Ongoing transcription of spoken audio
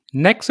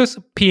Nexus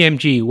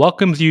PMG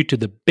welcomes you to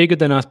the Bigger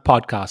Than Us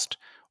podcast,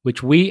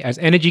 which we as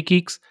energy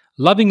geeks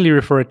lovingly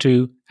refer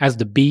to as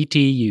the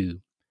BTU.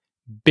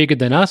 Bigger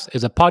Than Us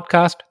is a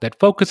podcast that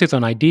focuses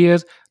on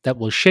ideas that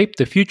will shape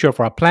the future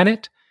of our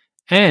planet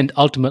and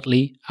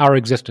ultimately our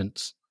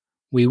existence.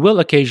 We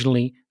will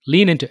occasionally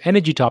lean into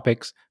energy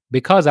topics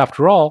because,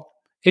 after all,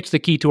 it's the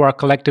key to our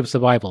collective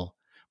survival.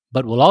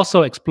 But we'll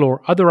also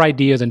explore other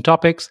ideas and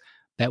topics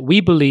that we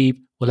believe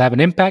will have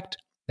an impact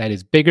that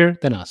is bigger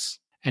than us.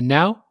 And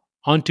now,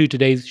 on to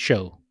today's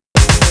show.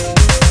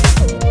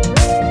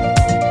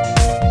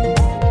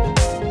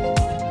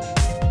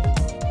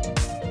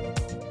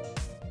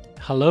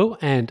 Hello,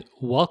 and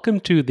welcome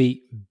to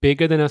the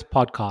Bigger Than Us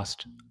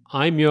podcast.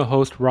 I'm your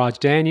host, Raj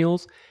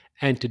Daniels,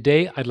 and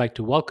today I'd like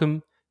to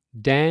welcome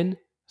Dan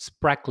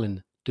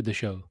Spracklin to the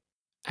show.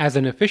 As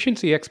an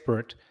efficiency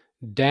expert,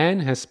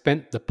 Dan has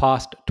spent the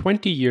past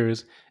 20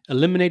 years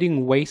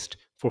eliminating waste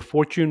for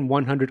Fortune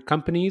 100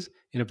 companies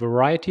in a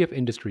variety of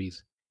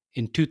industries.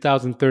 In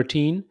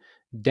 2013,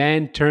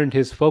 Dan turned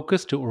his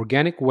focus to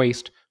organic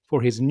waste for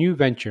his new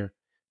venture,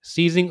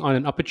 seizing on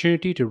an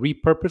opportunity to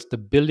repurpose the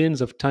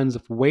billions of tons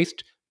of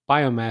waste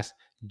biomass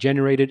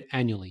generated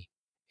annually.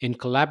 In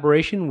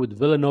collaboration with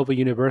Villanova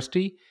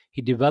University,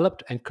 he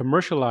developed and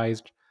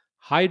commercialized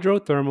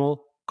hydrothermal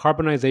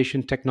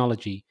carbonization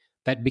technology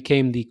that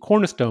became the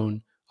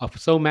cornerstone of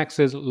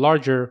Somax's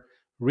larger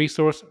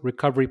resource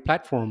recovery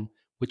platform,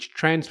 which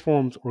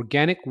transforms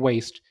organic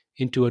waste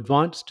into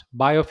advanced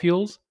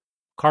biofuels,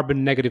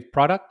 carbon negative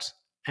products,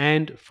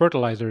 and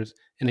fertilizers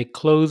in a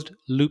closed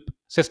loop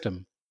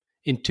system.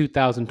 In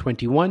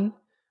 2021,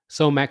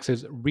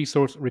 Somax's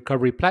resource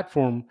recovery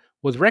platform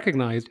was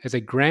recognized as a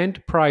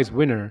grand prize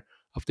winner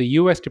of the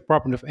US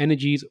Department of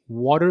Energy's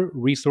Water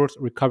Resource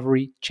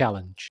Recovery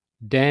Challenge.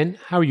 Dan,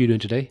 how are you doing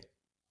today?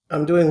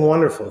 I'm doing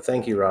wonderful.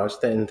 Thank you, Raj.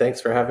 And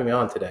thanks for having me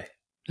on today.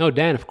 No,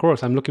 Dan, of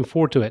course, I'm looking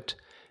forward to it.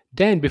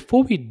 Dan,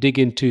 before we dig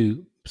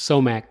into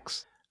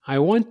Somax, I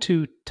want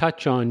to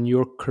touch on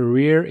your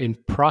career in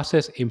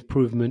process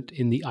improvement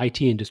in the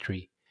IT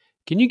industry.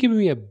 Can you give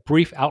me a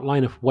brief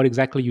outline of what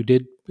exactly you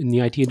did in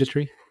the IT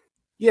industry?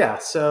 Yeah,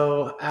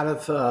 so out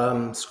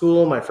of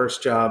school, my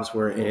first jobs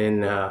were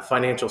in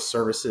financial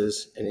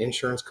services and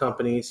insurance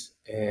companies,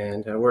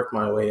 and I worked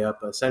my way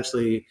up.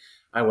 Essentially,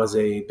 I was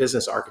a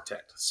business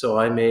architect. So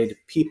I made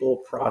people,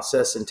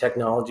 process, and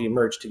technology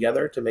merge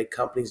together to make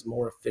companies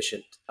more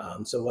efficient.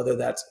 So whether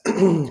that's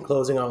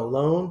closing on a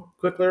loan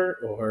quicker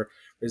or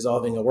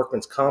resolving a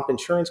workman's comp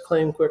insurance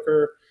claim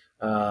quicker,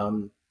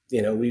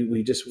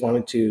 we just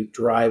wanted to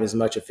drive as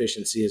much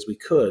efficiency as we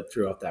could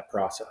throughout that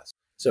process.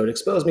 So it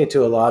exposed me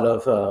to a lot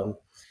of,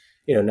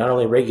 not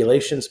only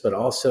regulations, but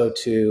also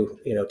to,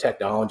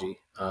 technology.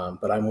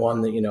 But I'm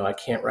one that, I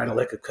can't write a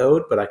lick of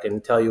code, but I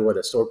can tell you what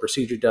a stored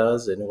procedure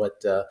does and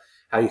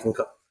how you can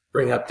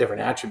bring up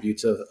different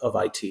attributes of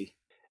IT.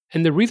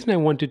 And the reason I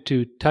wanted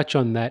to touch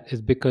on that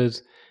is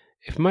because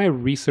if my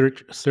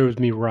research serves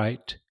me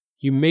right,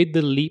 you made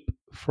the leap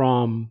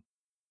from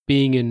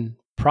being in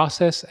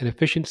process and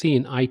efficiency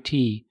in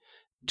IT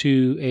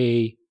to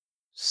a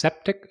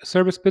septic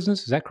service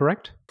business. Is that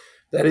correct?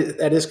 That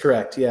is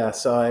correct. Yeah.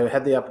 So I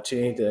had the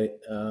opportunity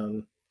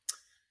to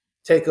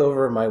take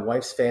over my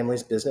wife's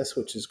family's business,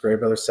 which is Gray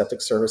Brothers Septic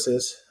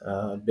Services.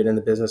 I've been in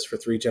the business for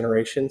 3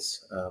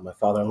 generations. My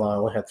father-in-law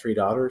only had 3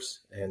 daughters,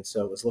 and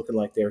so it was looking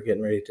like they were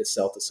getting ready to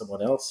sell to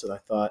someone else. And I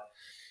thought,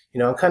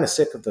 I'm kind of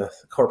sick of the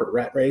corporate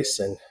rat race,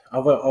 and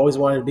I've always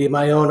wanted to be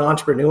my own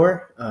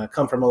entrepreneur. I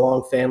come from a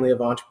long family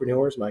of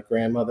entrepreneurs. My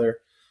grandmother,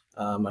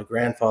 my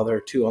grandfather,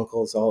 2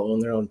 uncles all own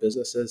their own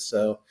businesses.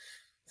 So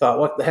thought,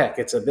 what the heck?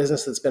 It's a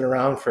business that's been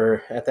around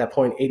for, at that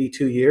point,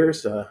 82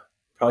 years.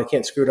 Probably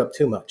can't screw it up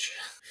too much.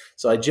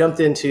 So I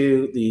jumped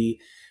into the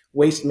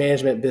waste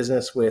management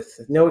business with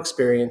no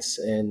experience.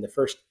 And the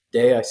first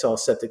day I saw a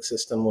septic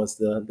system was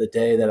the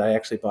day that I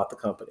actually bought the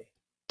company.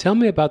 Tell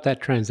me about that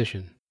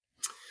transition.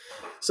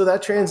 So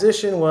that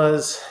transition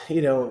was,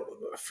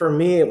 for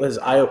me, it was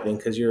eye opening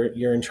because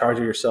you're in charge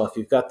of yourself.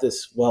 You've got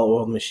this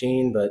well-oiled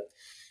machine, but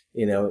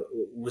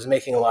was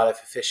making a lot of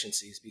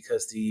efficiencies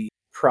because the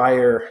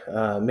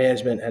prior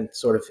management had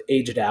sort of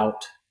aged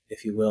out,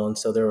 if you will, and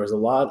so there was a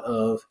lot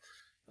of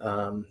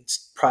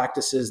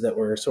practices that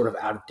were sort of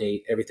out of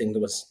date. Everything that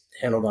was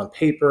handled on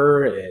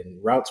paper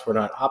and routes were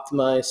not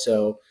optimized.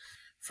 So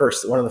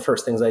one of the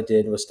first things I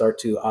did was start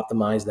to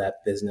optimize that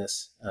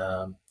business,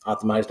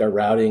 optimized our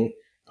routing,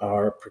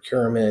 our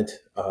procurement,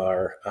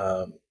 our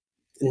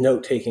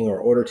note taking or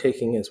order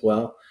taking as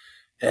well.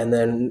 And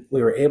then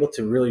we were able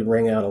to really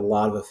wring out a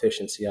lot of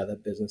efficiency out of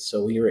that business.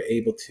 So we were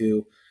able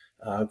to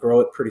grow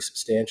it pretty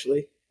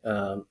substantially.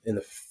 In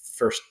the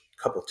first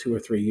couple, 2 or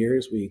 3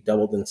 years, we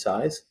doubled in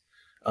size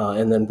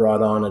and then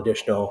brought on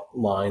additional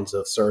lines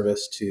of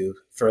service to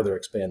further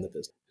expand the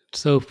business.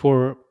 So,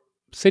 for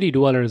city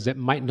dwellers that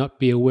might not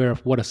be aware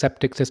of what a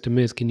septic system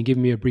is, can you give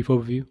me a brief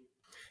overview?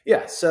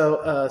 Yeah,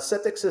 so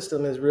septic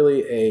system is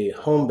really a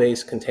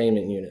home-based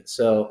containment unit.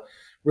 So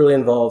really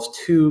involves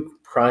two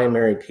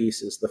primary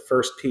pieces. The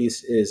first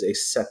piece is a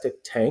septic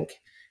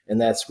tank, And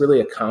that's really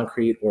a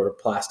concrete or a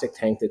plastic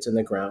tank that's in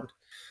the ground.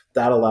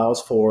 That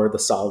allows for the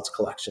solids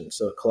collection.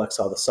 So it collects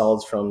all the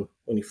solids from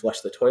when you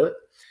flush the toilet.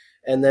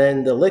 And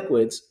then the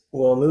liquids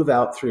will move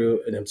out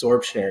through an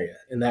absorption area.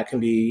 And that can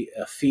be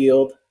a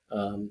field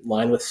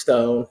lined with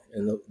stone.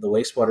 And the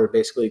wastewater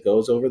basically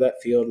goes over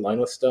that field lined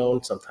with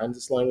stone. Sometimes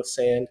it's lined with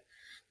sand,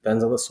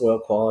 depends on the soil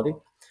quality.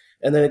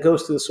 And then it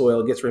goes through the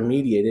soil, gets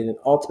remediated, and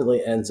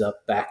ultimately ends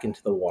up back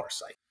into the water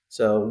cycle.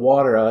 So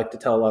water, I like to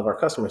tell a lot of our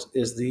customers,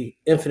 is the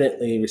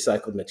infinitely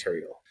recycled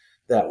material.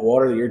 That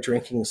water that you're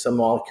drinking, some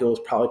molecules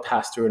probably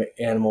passed through an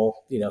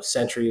animal,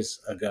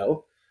 centuries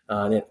ago,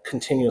 and it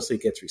continuously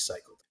gets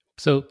recycled.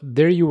 So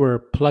there you were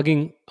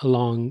plugging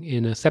along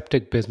in a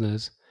septic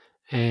business,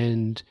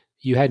 and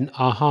you had an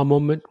aha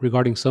moment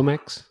regarding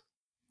Somax.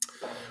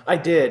 I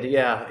did,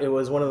 yeah. It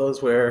was one of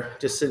those where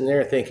just sitting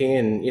there thinking,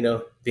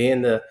 and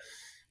being the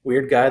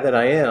weird guy that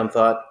I am,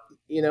 thought,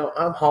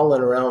 I'm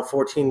hauling around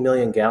 14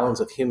 million gallons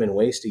of human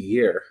waste a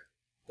year.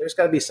 There's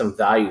got to be some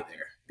value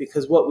there.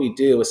 Because what we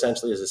do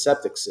essentially as a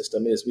septic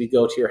system is we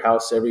go to your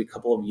house every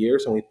couple of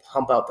years and we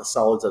pump out the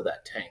solids of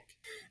that tank.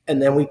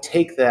 And then we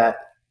take that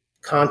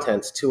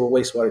contents to a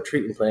wastewater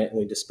treatment plant and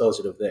we dispose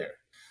it of there.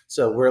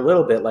 So we're a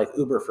little bit like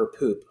Uber for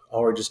poop.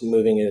 All we're just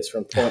moving it is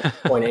from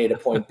point A to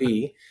point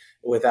B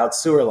without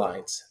sewer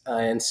lines.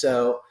 And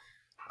so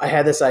I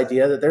had this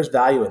idea that there's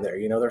value in there.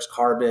 There's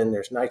carbon,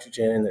 there's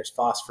nitrogen, there's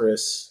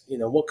phosphorus.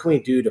 What can we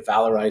do to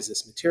valorize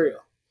this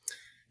material?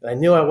 And I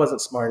knew I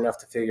wasn't smart enough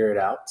to figure it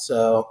out.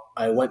 So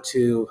I went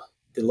to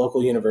the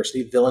local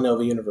university,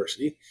 Villanova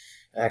University.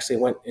 I actually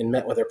went and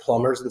met with their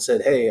plumbers and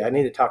said, hey, I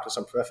need to talk to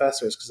some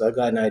professors because I've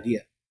got an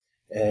idea.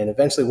 And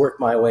eventually worked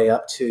my way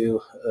up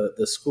to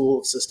the School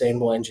of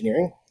Sustainable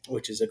Engineering,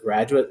 which is a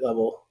graduate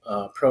level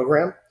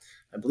program.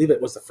 I believe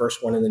it was the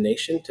first one in the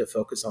nation to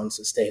focus on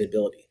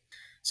sustainability.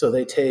 So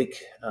they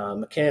take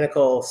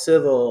mechanical,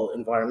 civil,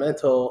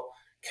 environmental,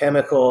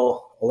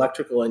 chemical,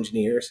 electrical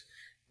engineers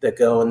that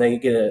go and they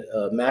get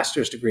a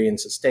master's degree in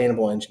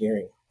sustainable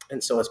engineering.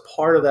 And so as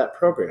part of that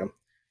program,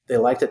 they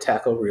like to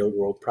tackle real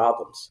world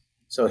problems.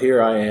 So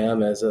here I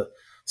am as a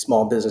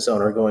small business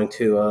owner going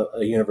to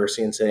a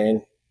university and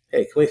saying,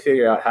 hey, can we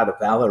figure out how to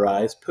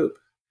valorize poop?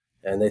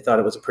 And they thought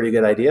it was a pretty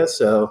good idea.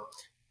 So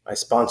I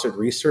sponsored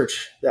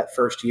research that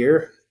first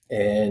year,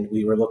 and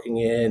we were looking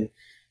into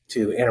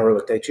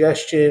anaerobic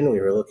digestion. We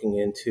were looking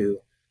into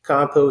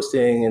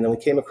composting, and then we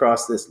came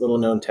across this little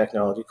known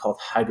technology called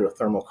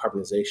hydrothermal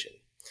carbonization.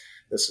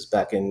 This is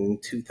back in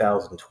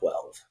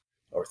 2012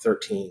 or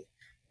 13.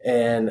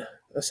 And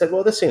I said,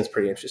 well, this seems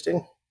pretty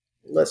interesting.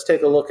 Let's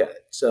take a look at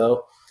it.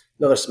 So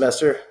another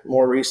semester,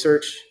 more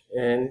research,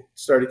 and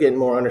started getting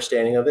more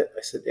understanding of it.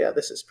 I said, yeah,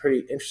 this is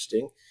pretty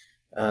interesting.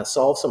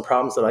 Solve some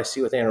problems that I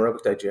see with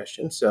anaerobic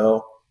digestion.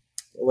 So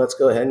let's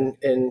go ahead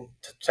and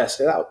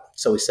test it out.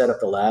 So we set up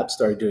the lab,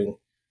 started doing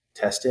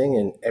testing,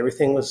 and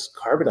everything was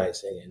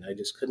carbonizing. And I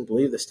just couldn't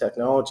believe this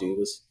technology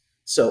was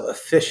so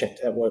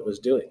efficient at what it was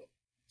doing.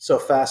 So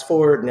fast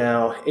forward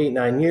now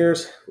 8-9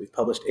 years, we've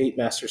published 8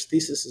 master's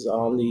theses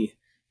on the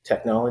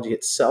technology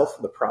itself,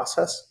 the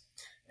process,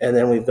 and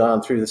then we've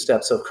gone through the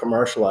steps of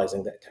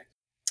commercializing that technology.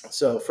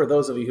 So for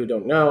those of you who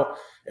don't know,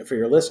 and for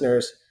your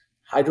listeners,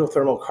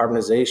 hydrothermal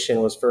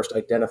carbonization was first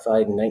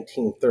identified in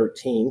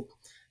 1913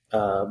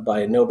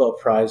 by a Nobel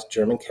Prize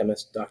German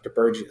chemist, Dr.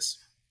 Bergius.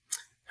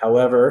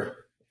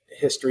 However,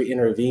 history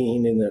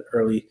intervened in the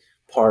early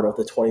part of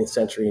the 20th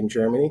century in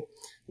Germany,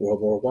 World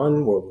War I,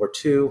 World War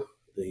II,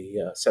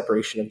 the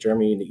separation of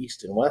Germany into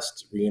East and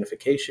West,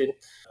 reunification,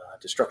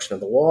 destruction of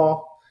the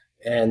wall,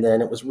 and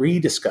then it was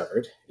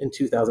rediscovered in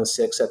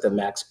 2006 at the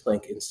Max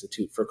Planck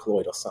Institute for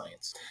Colloidal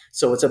Science.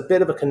 So it's a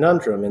bit of a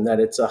conundrum in that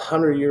it's a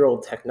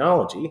 100-year-old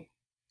technology,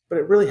 but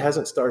it really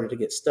hasn't started to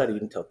get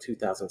studied until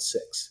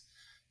 2006.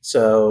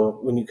 So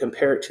when you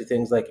compare it to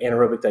things like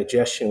anaerobic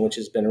digestion, which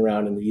has been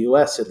around in the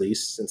US at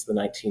least since the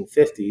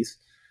 1950s,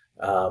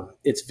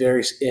 it's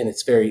in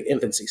its very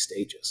infancy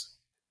stages.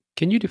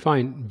 Can you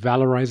define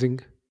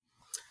valorizing?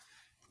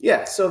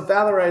 Yeah, so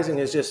valorizing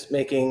is just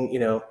making,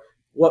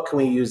 what can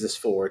we use this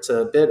for? It's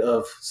a bit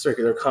of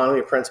circular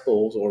economy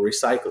principles or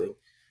recycling.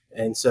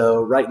 And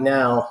so right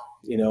now,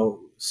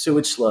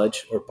 sewage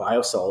sludge or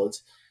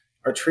biosolids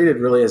are treated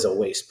really as a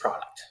waste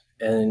product.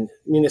 And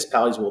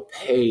municipalities will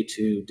pay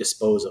to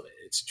dispose of it.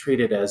 It's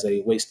treated as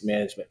a waste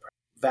management product.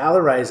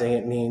 Valorizing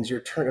it means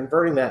you're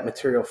converting that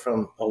material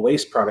from a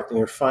waste product and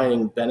you're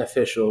finding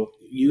beneficial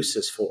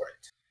uses for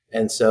it.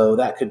 And so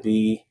that could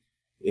be,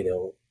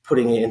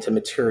 putting it into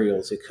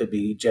materials. It could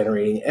be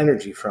generating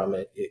energy from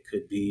it. It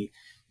could be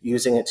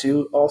using it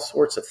to all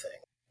sorts of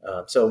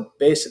things. So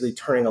basically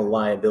turning a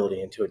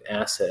liability into an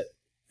asset,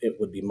 it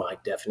would be my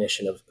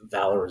definition of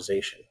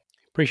valorization.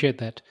 Appreciate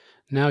that.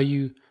 Now,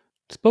 you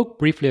spoke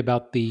briefly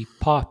about the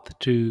path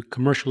to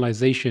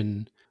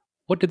commercialization.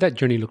 What did that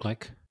journey look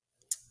like?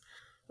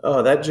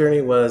 Oh, that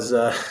journey was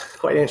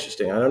quite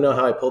interesting. I don't know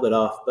how I pulled it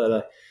off, but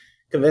I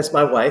convinced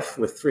my wife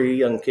with 3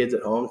 young kids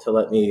at home to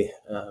let me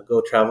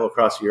go travel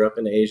across Europe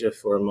and Asia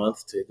for a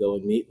month to go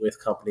and meet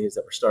with companies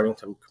that were starting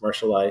to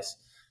commercialize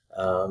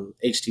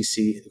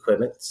HTC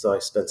equipment. So I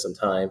spent some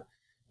time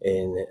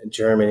in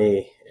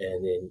Germany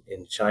and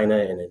in China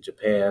and in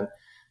Japan,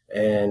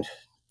 and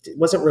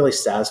wasn't really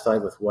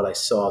satisfied with what I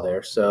saw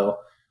there. So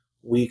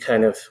we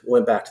kind of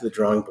went back to the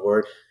drawing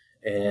board,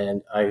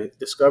 and I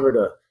discovered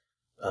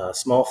a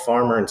small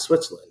farmer in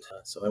Switzerland.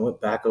 So I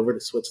went back over to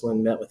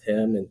Switzerland, met with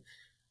him, and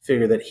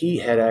figured that he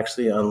had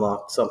actually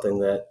unlocked something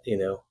that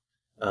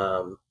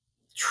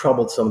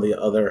troubled some of the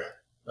other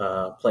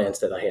plants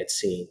that I had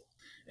seen,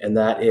 and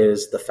that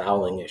is the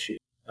fouling issue.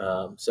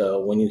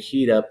 So when you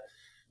heat up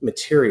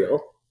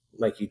material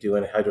like you do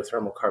in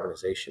hydrothermal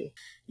carbonization,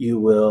 you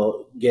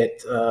will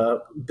get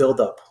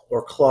buildup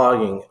or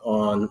clogging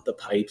on the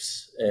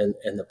pipes and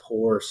the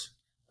pores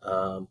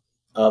of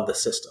the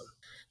system.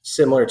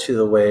 Similar to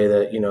the way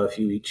that, if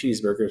you eat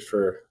cheeseburgers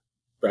for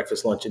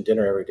breakfast, lunch, and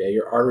dinner every day,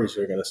 your arteries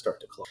are going to start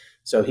to clog.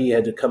 So he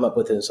had to come up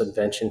with his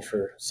invention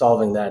for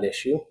solving that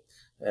issue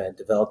and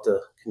developed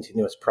a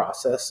continuous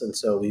process. And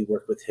so we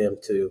worked with him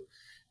to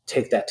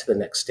take that to the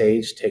next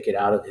stage, take it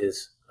out of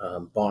his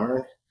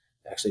barn,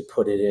 actually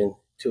put it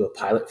into a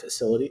pilot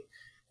facility,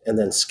 and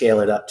then scale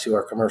it up to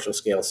our commercial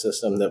scale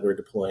system that we're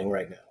deploying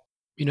right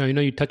now. I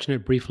know you touched on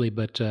it briefly,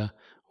 but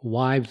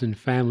wives and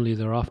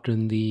families are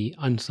often the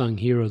unsung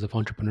heroes of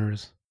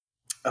entrepreneurs.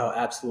 Oh,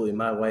 absolutely.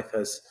 My wife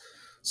has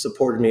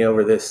supported me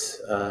over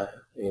this,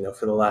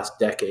 for the last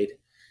decade.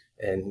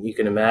 And you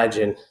can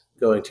imagine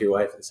going to your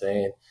wife and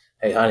saying,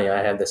 "Hey, honey,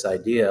 I have this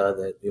idea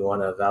that we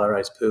want to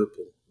valorize poop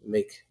and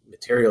make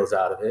materials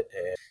out of it.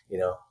 And,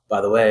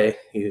 by the way,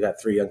 you got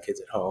 3 young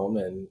kids at home,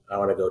 and I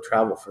want to go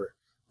travel for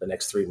the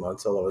next 3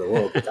 months all over the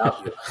world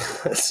without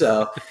you."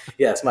 So,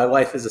 yes, my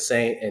wife is a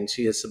saint, and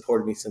she has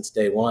supported me since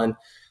day one.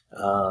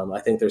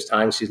 I think there's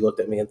times she's looked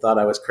at me and thought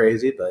I was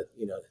crazy, but,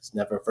 it's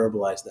never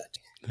verbalized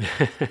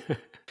that.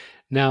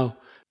 Now,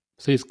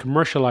 so it's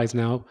commercialized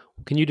now.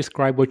 Can you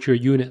describe what your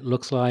unit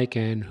looks like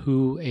and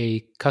who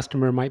a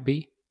customer might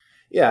be?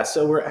 Yeah,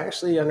 so we're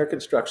actually under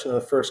construction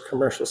of the first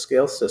commercial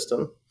scale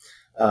system.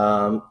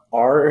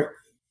 Our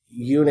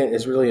unit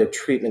is really a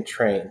treatment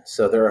train.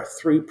 So there are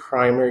 3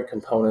 primary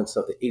components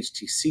of the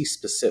HTC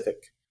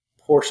specific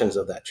portions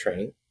of that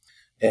train.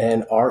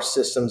 And our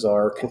systems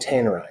are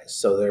containerized.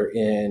 So they're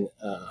in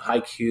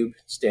high cube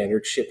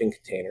standard shipping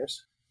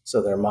containers.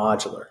 So they're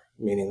modular,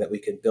 meaning that we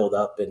can build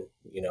up and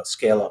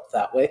scale up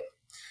that way.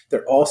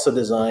 They're also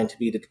designed to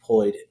be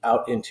deployed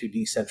out into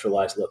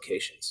decentralized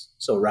locations.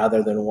 So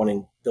rather than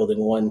building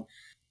one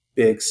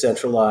big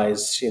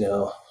centralized,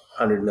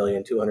 $100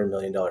 million, $200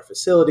 million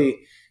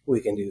facility, we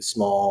can do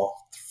small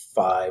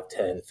 $5,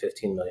 $10,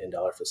 $15 million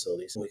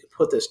facilities. And we can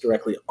put this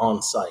directly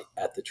on site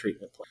at the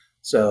treatment plant.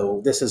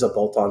 So this is a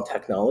bolt-on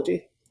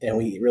technology, and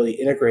we really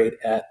integrate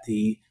at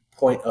the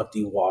point of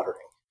dewatering.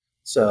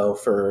 So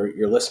for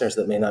your listeners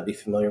that may not be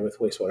familiar with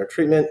wastewater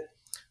treatment,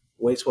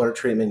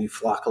 you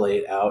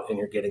flocculate out and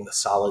you're getting the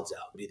solids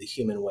out, be the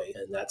human waste,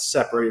 and that's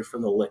separated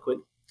from the liquid.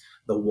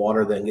 The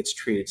water then gets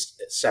treated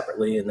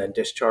separately and then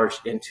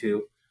discharged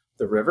into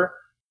the river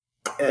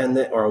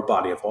or a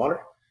body of water.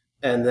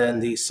 And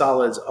then the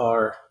solids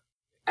are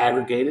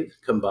aggregated,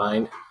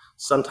 combined.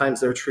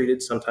 Sometimes they're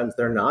treated, sometimes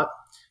they're not.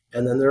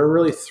 And then there are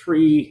really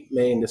 3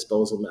 main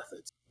disposal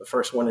methods. The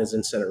first one is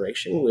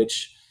incineration,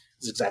 which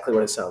is exactly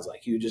what it sounds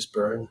like. You just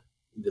burn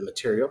the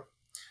material.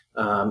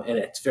 And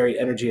it's a very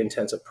energy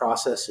intensive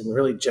process and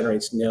really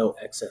generates no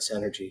excess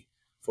energy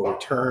for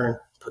return,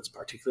 puts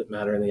particulate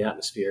matter in the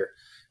atmosphere.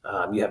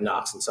 You have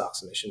NOx and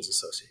SOx emissions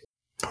associated.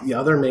 The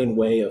other main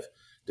way of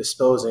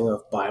disposing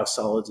of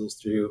biosolids is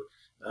through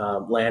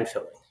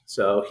landfilling.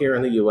 So here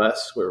in the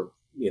U.S., we're,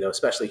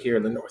 especially here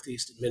in the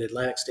Northeast and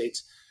Mid-Atlantic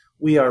states,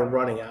 we are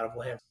running out of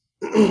land.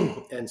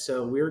 And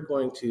so we're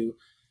going to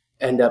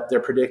end up, they're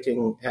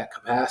predicting at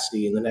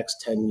capacity in the next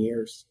 10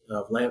 years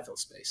of landfill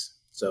space.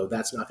 So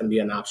that's not going to be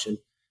an option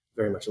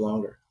very much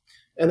longer.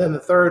 And then the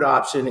third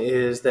option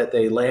is that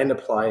they land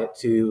apply it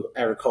to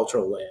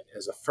agricultural land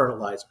as a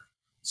fertilizer.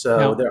 So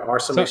now, there are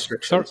some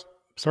restrictions.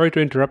 Sorry to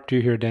interrupt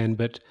you here, Dan,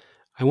 but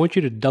I want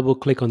you to double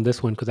click on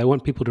this one because I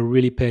want people to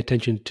really pay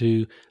attention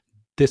to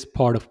this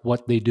part of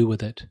what they do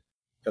with it.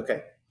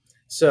 Okay.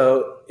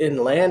 So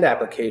in land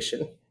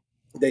application,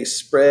 they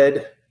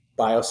spread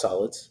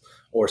biosolids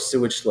or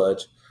sewage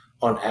sludge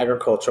on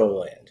agricultural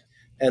land,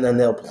 and then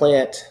they'll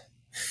plant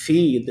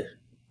feed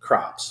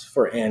crops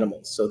for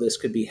animals. So this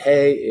could be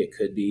hay, it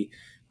could be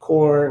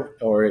corn,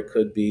 or it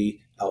could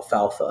be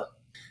alfalfa.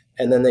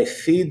 And then they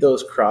feed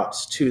those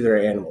crops to their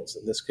animals.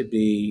 And this could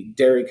be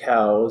dairy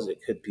cows, it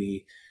could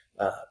be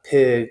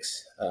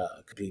pigs,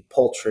 it could be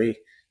poultry,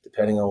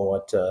 depending on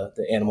what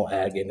the animal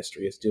ag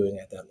industry is doing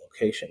at that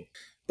location.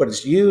 But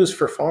it's used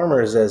for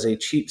farmers as a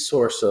cheap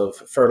source of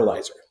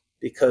fertilizer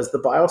because the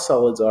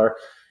biosolids are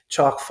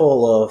chock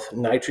full of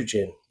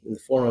nitrogen in the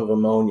form of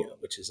ammonia,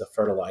 which is a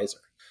fertilizer.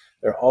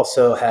 They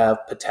also have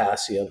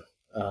potassium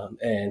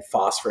and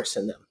phosphorus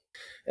in them.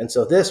 And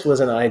so this was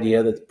an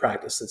idea that the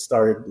practice that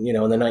started, in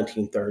the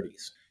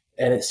 1930s.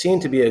 And it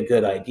seemed to be a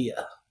good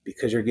idea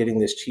because you're getting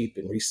this cheap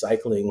and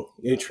recycling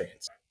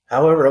nutrients.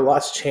 However, a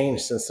lot's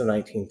changed since the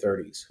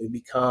 1930s. We've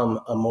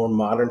become a more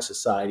modern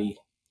society.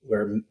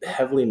 We're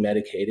heavily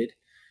medicated,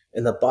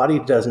 and the body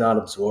does not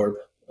absorb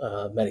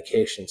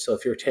medication. So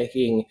if you're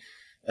taking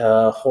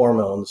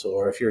hormones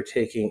or if you're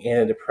taking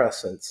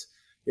antidepressants,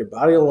 your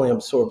body only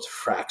absorbs a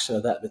fraction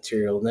of that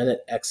material, and then it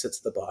exits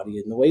the body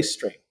in the waste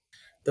stream.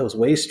 Those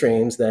waste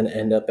streams then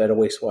end up at a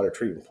wastewater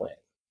treatment plant.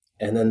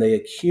 And then they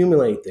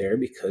accumulate there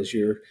because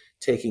you're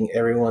taking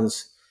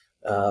everyone's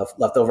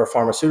leftover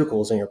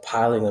pharmaceuticals and you're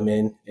piling them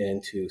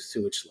into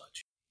sewage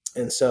sludge.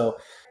 And so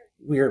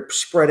we're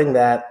spreading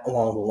that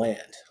along the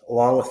land.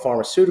 Along with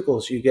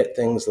pharmaceuticals, you get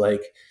things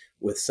like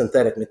with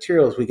synthetic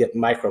materials, we get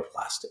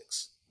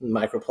microplastics.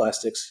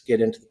 Microplastics get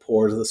into the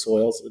pores of the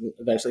soils and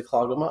eventually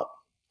clog them up.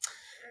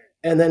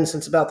 And then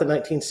since about the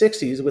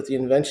 1960s, with the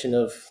invention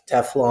of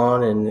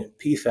Teflon and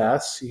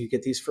PFAS, you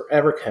get these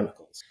forever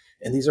chemicals.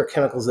 And these are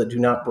chemicals that do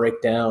not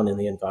break down in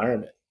the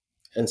environment.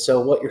 And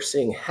so what you're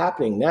seeing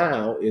happening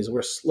now is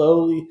we're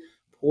slowly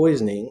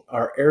poisoning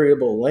our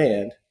arable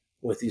land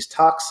with these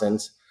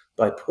toxins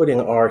by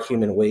putting our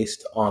human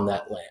waste on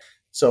that land.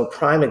 So a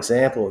prime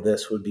example of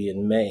this would be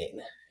in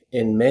Maine.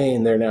 In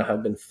Maine, there now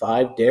have been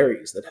 5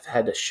 dairies that have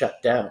had to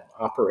shut down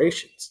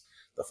operations.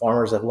 The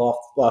farmers have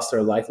lost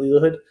their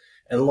livelihood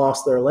and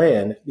lost their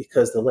land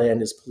because the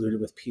land is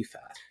polluted with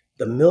PFAS.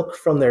 The milk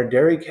from their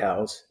dairy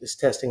cows is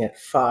testing at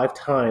 5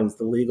 times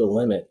the legal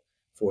limit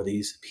for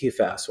these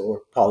PFAS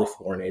or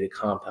polyfluorinated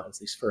compounds,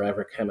 these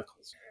forever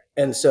chemicals.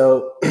 And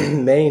so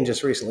Maine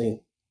just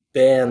recently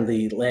banned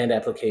the land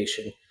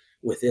application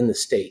within the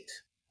state.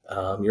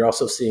 You're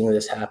also seeing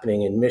this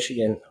happening in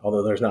Michigan,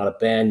 although there's not a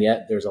ban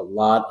yet. There's a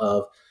lot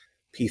of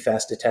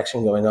PFAS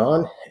detection going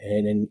on.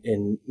 And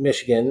in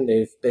Michigan,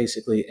 they've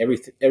basically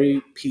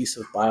every piece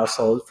of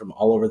biosolid from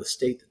all over the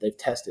state that they've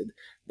tested,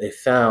 they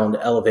found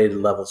elevated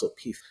levels of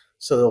PFAS.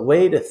 So the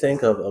way to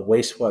think of a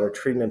wastewater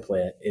treatment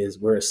plant is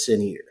we're a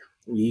sin eater.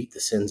 We eat the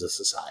sins of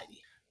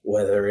society.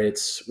 Whether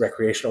it's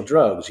recreational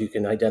drugs, you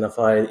can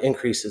identify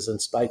increases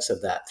and spikes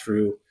of that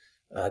through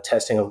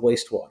testing of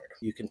wastewater.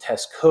 You can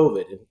test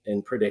COVID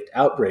and predict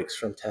outbreaks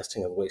from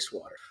testing of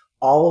wastewater.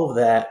 All of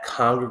that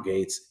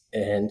congregates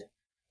and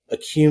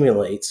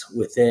accumulates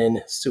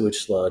within sewage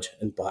sludge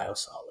and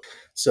biosolid.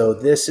 So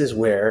this is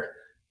where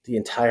the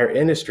entire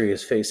industry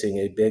is facing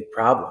a big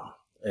problem.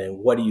 And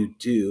what do you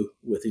do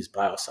with these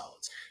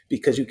biosolids?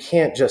 Because you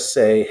can't just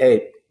say,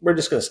 hey, we're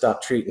just going to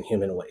stop treating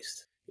human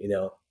waste.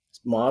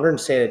 Modern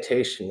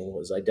sanitation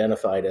was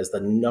identified as the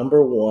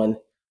number one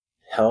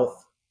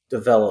health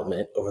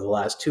development over the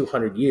last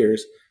 200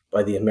 years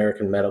by the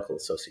American Medical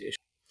Association.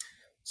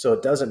 So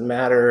it doesn't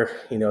matter,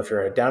 if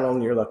you're a down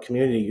on your luck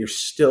community, you're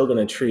still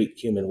going to treat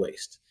human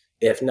waste.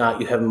 If not,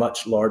 you have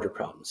much larger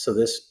problems. So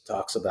this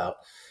talks about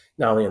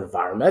not only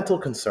environmental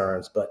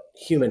concerns, but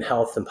human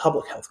health and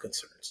public health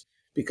concerns.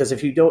 Because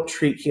if you don't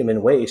treat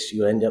human waste,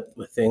 you end up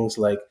with things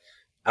like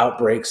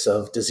outbreaks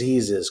of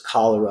diseases,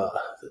 cholera,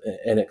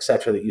 and et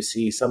cetera, that you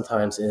see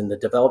sometimes in the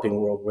developing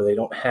world where they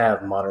don't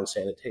have modern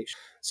sanitation.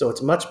 So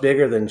it's much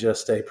bigger than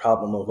just a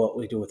problem of what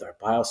we do with our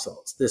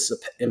biosolids. This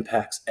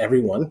impacts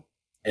everyone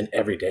and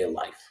everyday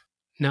life.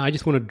 Now, I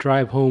just want to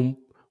drive home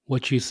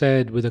what you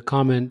said with a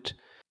comment.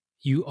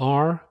 You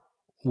are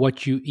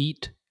what you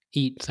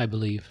eats, I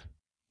believe.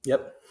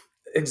 Yep,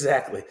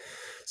 exactly.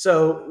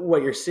 So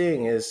what you're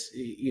seeing is,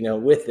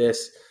 with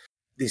this,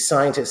 these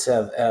scientists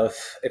have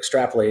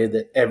extrapolated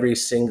that every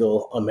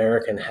single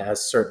American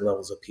has certain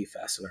levels of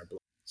PFAS in our blood.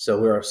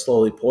 So we're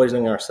slowly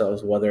poisoning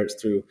ourselves, whether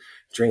it's through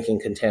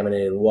drinking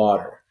contaminated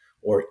water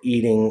or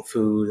eating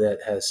food that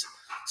has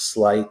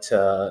slight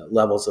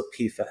levels of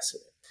PFAS in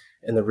it.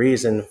 And the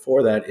reason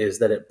for that is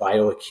that it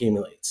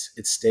bioaccumulates.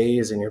 It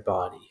stays in your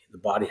body. The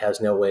body has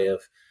no way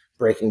of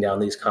breaking down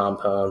these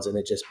compounds, and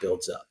it just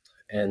builds up.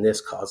 And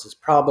this causes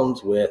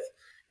problems with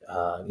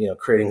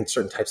creating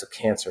certain types of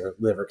cancer.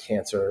 Liver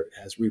cancer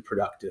has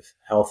reproductive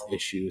health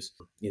issues,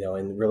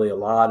 and really a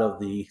lot of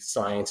the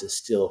science is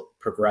still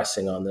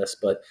progressing on this.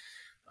 But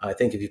I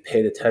think if you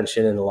paid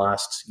attention in the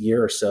last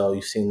year or so,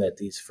 you've seen that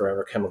these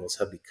forever chemicals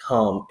have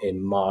become a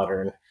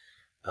modern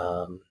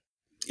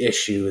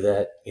issue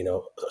that,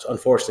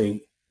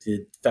 unfortunately,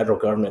 the federal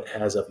government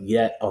has of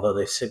yet, although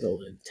they've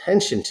signaled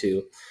intention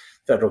to,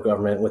 federal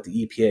government with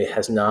the EPA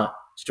has not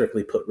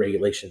strictly put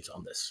regulations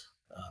on this.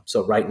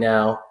 So right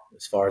now,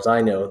 as far as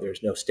I know,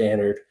 there's no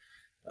standard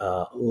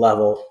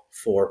level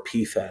for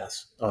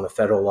PFAS on a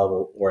federal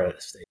level or at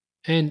a state.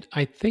 And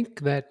I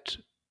think that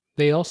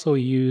they also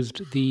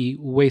used the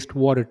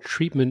wastewater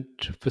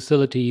treatment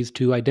facilities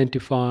to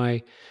identify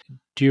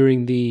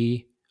during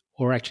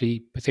or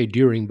actually, I say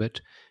during,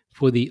 but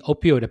for the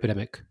opioid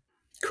epidemic.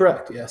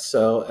 Correct, yes.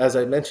 So as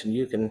I mentioned,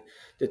 you can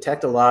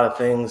detect a lot of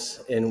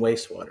things in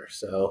wastewater.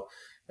 So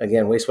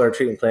again, wastewater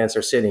treatment plants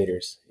are sin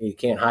eaters. You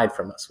can't hide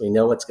from us. We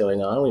know what's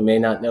going on. We may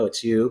not know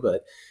it's you,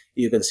 but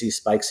you can see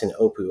spikes in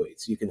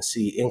opioids. You can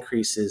see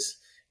increases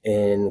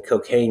in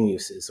cocaine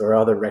uses or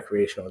other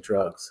recreational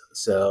drugs.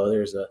 So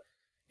there's a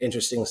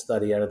interesting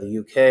study out of the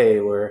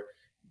UK where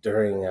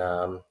during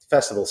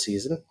festival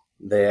season,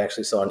 they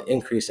actually saw an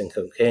increase in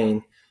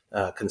cocaine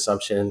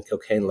consumption,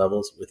 cocaine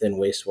levels within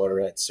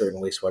wastewater at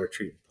certain wastewater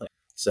treatment plants.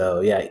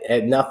 So yeah,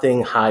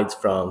 nothing hides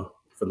from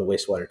the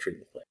wastewater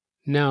treatment plant.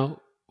 Now,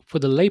 for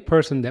the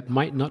layperson that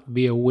might not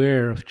be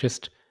aware of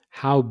just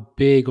how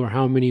big or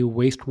how many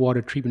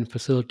wastewater treatment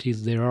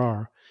facilities there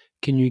are,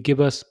 can you give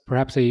us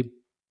perhaps a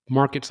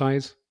market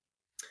size?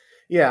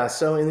 Yeah,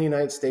 so in the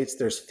United States,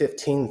 there's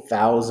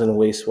 15,000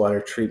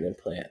 wastewater treatment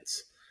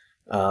plants.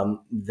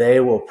 They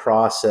will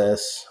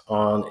process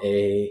on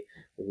a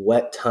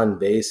wet ton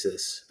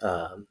basis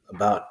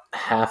about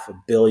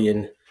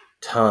 500,000,000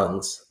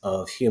 tons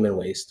of human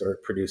waste or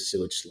produced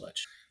sewage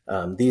sludge.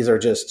 These are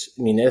just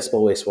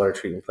municipal wastewater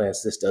treatment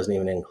plants. This doesn't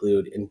even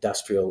include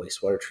industrial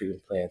wastewater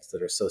treatment plants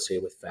that are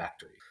associated with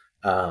factories.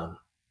 Um,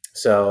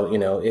 so,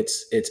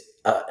 it's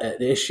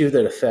an issue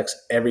that affects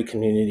every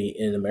community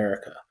in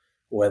America,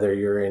 whether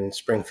you're in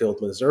Springfield,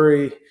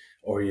 Missouri,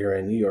 or you're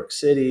in New York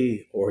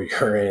City, or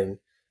you're in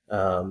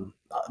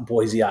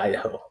Boise,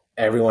 Idaho.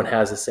 Everyone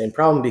has the same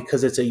problem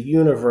because it's a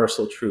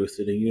universal truth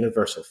and a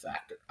universal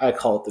factor. I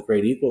call it the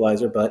great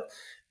equalizer, but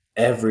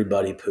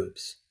everybody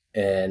poops.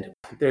 And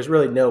there's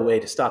really no way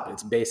to stop it.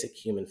 It's basic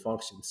human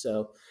function.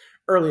 So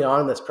early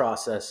on in this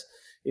process,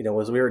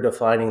 as we were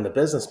defining the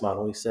business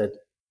model, we said,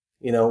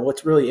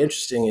 what's really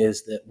interesting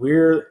is that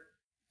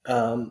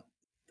um,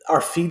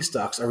 our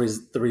feedstocks are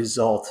the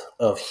result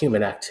of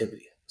human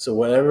activity. So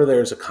whenever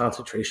there's a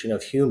concentration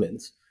of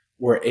humans,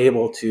 we're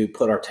able to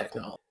put our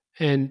technology.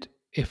 And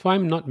if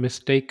I'm not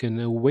mistaken,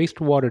 a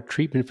wastewater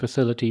treatment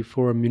facility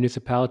for a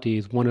municipality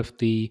is one of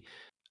the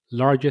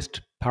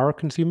largest power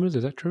consumers.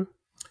 Is that true?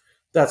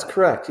 That's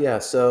correct. Yeah.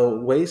 So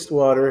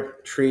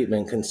wastewater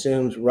treatment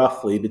consumes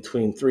roughly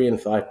between 3 and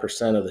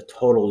 5% of the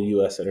total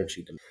U.S.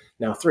 energy demand.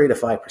 Now, 3 to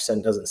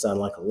 5% doesn't sound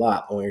like a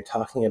lot, but when you're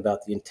talking about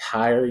the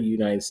entire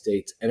United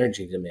States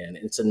energy demand,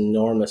 it's an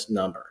enormous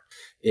number.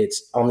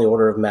 It's on the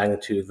order of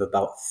magnitude of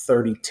about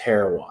 30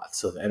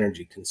 terawatts of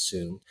energy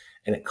consumed,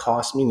 and it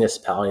costs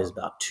municipalities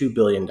about $2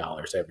 billion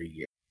every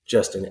year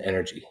just in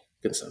energy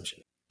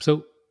consumption.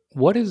 So,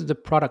 what is the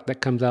product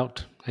that comes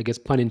out, I guess,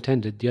 pun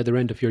intended, the other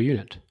end of your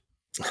unit?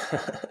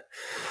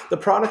 The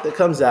product that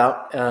comes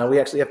out, we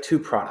actually have two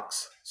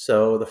products.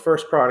 So the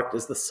first product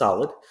is the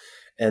solid,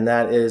 and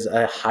that is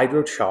a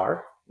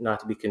hydrochar, not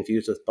to be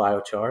confused with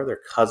biochar.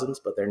 They're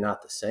cousins, but they're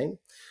not the same.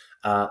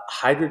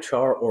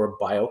 Hydrochar or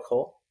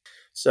biocoal.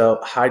 So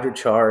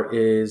hydrochar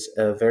is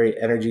a very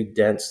energy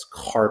dense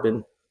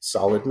carbon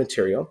solid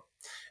material,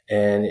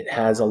 and it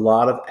has a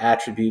lot of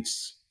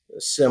attributes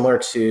similar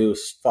to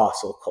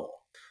fossil coal.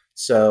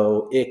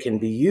 So it can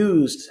be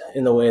used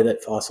in the way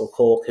that fossil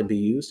coal can be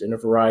used in a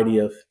variety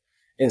of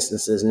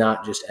instances,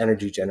 not just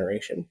energy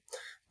generation.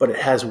 But it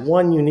has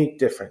one unique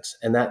difference,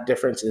 and that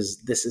difference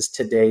is this is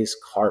today's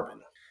carbon.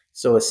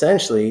 So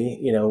essentially,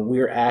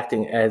 we're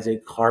acting as a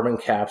carbon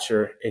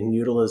capture and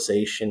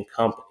utilization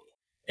company,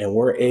 and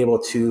we're able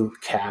to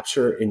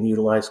capture and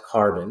utilize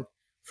carbon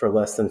for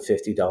less than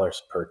 $50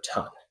 per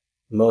ton.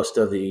 Most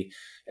of the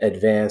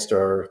advanced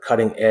or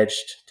cutting edge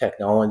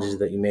technologies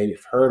that you may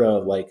have heard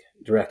of, like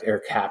direct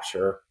air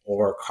capture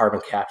or carbon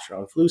capture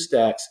on flue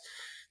stacks,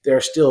 they're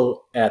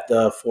still at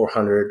the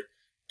 $400,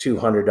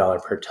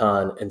 $200 per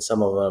ton, and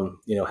some of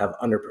them, have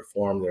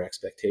underperformed their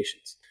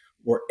expectations.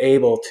 We're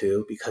able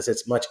to, because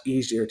it's much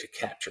easier to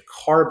capture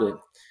carbon,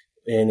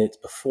 and it's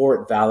before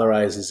it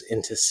valorizes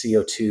into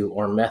CO2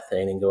 or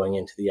methane and going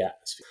into the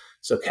atmosphere.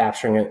 So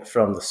capturing it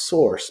from the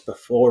source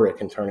before it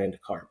can turn into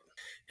carbon.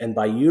 And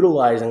by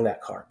utilizing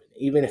that carbon,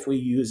 even if we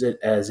use it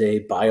as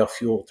a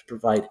biofuel to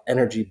provide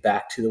energy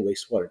back to the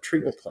wastewater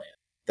treatment plant,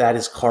 that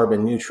is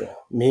carbon neutral,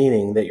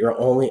 meaning that you're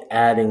only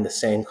adding the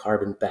same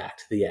carbon back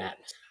to the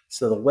atmosphere.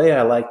 So the way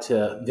I like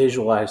to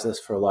visualize this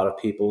for a lot of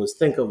people is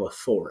think of a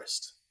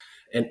forest.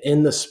 And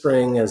in the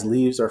spring, as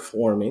leaves are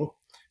forming,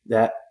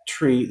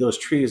 those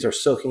trees are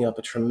soaking up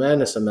a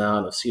tremendous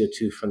amount of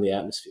CO2 from the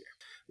atmosphere.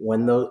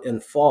 When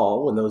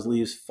those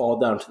leaves fall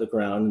down to the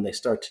ground and they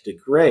start to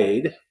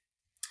degrade,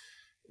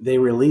 they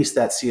release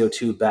that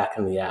CO2 back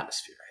in the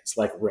atmosphere. It's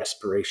like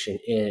respiration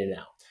in and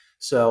out.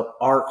 So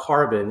our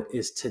carbon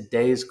is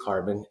today's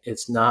carbon.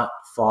 It's not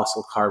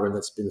fossil carbon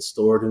that's been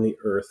stored in the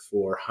earth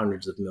for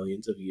hundreds of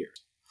millions of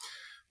years.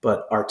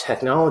 But our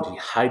technology,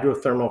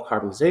 hydrothermal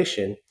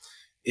carbonization,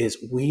 is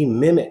we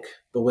mimic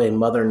the way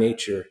Mother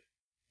Nature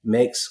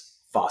makes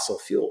fossil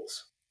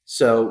fuels.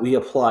 So we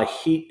apply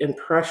heat and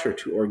pressure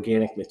to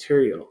organic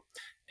material.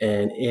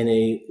 And in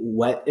a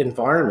wet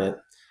environment,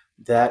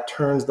 that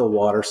turns the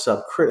water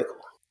subcritical.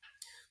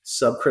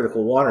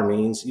 Subcritical water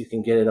means you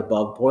can get it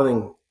above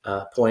boiling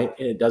point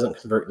and it doesn't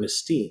convert into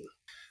steam.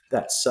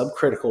 That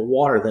subcritical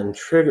water then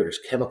triggers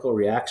chemical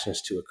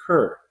reactions to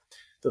occur.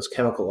 Those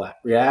chemical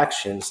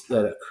reactions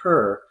that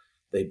occur,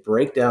 they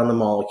break down the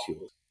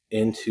molecules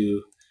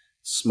into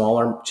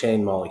smaller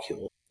chain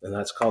molecules, and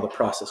that's called a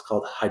process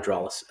called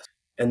hydrolysis.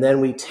 And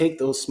then we take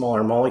those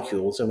smaller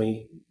molecules and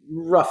we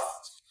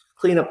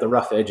clean up the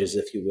rough edges,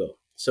 if you will.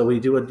 So we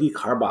do a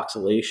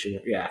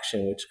decarboxylation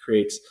reaction, which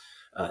creates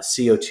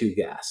CO2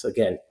 gas.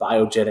 Again,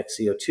 biogenic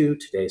CO2,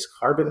 today's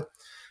carbon.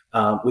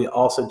 We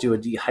also do a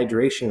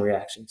dehydration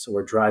reaction. So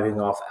we're driving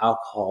off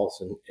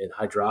alcohols and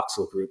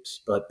hydroxyl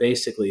groups, but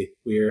basically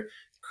we're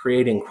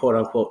creating quote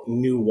unquote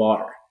new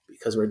water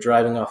because we're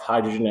driving off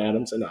hydrogen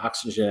atoms and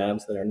oxygen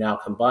atoms that are now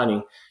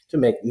combining to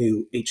make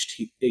new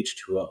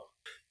H2O.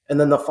 And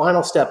then the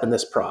final step in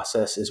this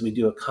process is we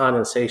do a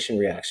condensation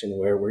reaction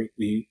where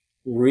we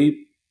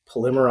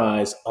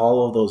repolymerize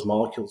all of those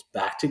molecules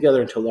back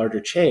together into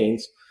larger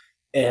chains,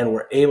 and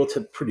we're able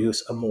to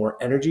produce a more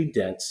energy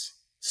dense,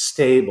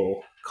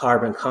 stable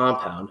carbon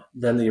compound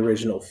than the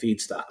original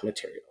feedstock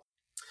material.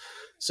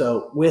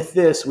 So with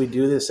this, we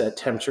do this at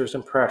temperatures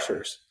and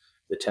pressures.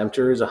 The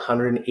temperature is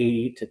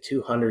 180 to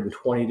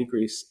 220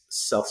 degrees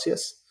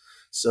Celsius.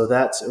 So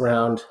that's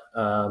around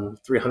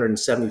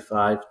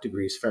 375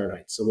 degrees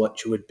Fahrenheit. So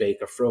what you would bake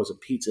a frozen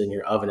pizza in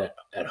your oven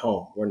at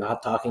home. We're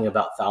not talking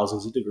about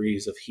thousands of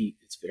degrees of heat.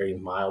 It's very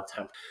mild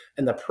temperature.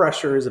 And the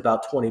pressure is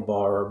about 20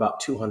 bar or about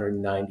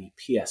 290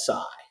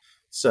 PSI.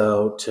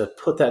 So to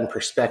put that in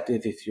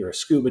perspective, if you're a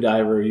scuba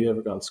diver, you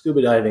ever gone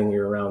scuba diving,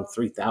 you're around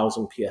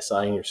 3,000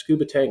 PSI in your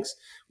scuba tanks.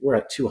 We're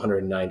at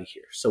 290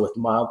 here. So with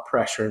mild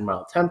pressure and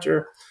mild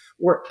temperature,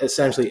 we're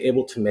essentially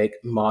able to make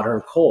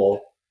modern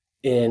coal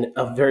in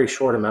a very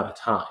short amount of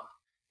time,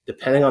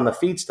 depending on the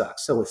feedstock.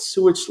 So with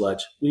sewage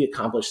sludge, we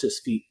accomplish this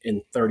feat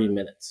in 30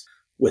 minutes.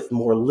 With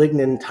more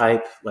lignin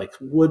type, like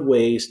wood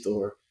waste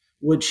or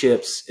wood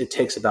chips, it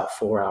takes about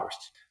 4 hours.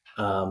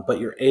 But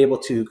you're able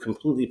to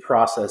completely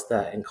process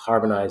that and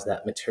carbonize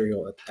that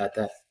material at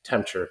that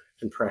temperature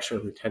and pressure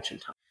retention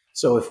time.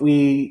 So if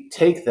we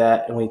take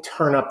that and we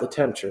turn up the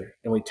temperature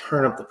and we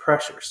turn up the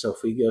pressure, so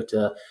if we go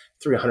to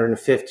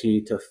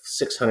 350 to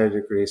 600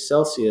 degrees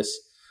Celsius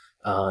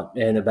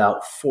and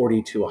about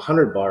 40 to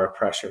 100 bar of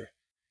pressure,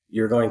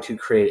 you're going to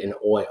create an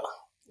oil.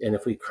 And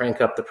if we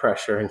crank up the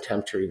pressure and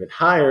temperature even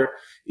higher,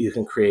 you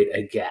can create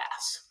a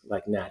gas,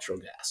 like natural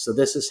gas. So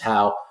this is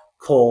how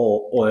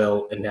coal,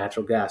 oil, and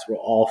natural gas were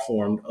all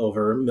formed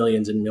over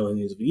millions and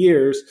millions of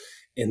years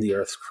in the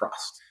Earth's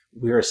crust.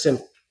 We are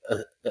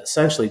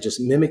essentially just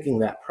mimicking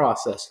that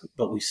process,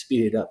 but we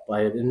speed it up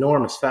by an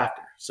enormous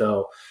factor.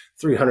 So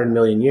 300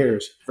 million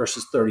years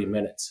versus 30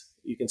 minutes.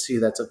 You can see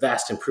that's a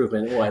vast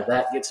improvement. Why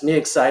that gets me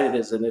excited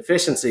as an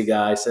efficiency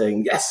guy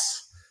saying,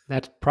 yes.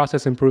 That's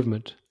process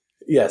improvement.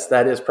 Yes,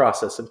 that is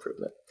process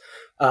improvement.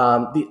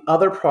 The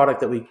other product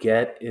that we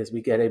get is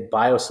we get a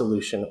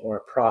biosolution or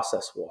a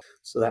process water.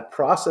 So that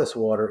process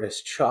water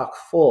is chock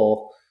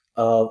full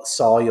of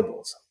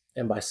solubles.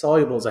 And by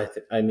solubles,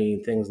 I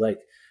mean things like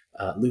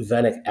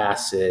luvenic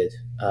acid.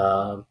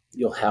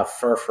 You'll have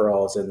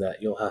furfurols in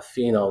that. You'll have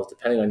phenols,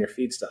 depending on your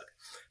feedstock.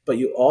 But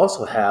you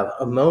also have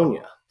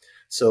ammonia.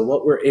 So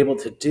what we're able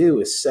to do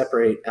is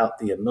separate out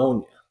the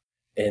ammonia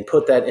and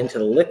put that into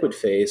the liquid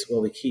phase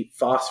while we keep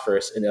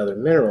phosphorus and other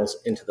minerals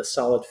into the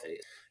solid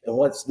phase. And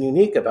what's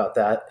unique about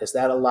that is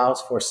that allows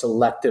for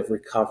selective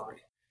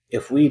recovery.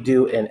 If we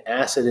do an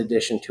acid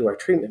addition to our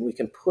treatment, we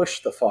can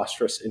push the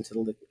phosphorus into the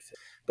liquid phase.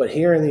 But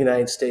here in the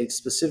United States,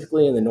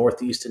 specifically in the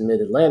Northeast and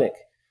Mid-Atlantic,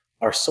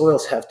 our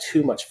soils have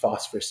too much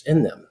phosphorus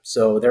in them.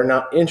 So they're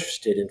not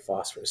interested in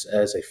phosphorus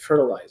as a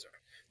fertilizer.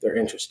 They're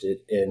interested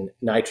in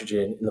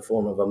nitrogen in the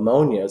form of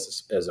ammonia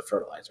as a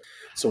fertilizer.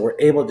 So we're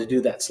able to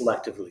do that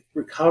selective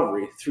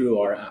recovery through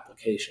our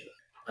application.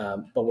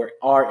 But we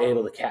are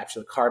able to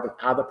capture the carbon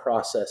out of the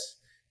process.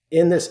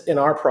 In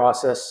our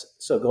process,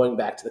 so going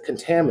back to the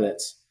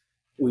contaminants,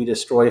 we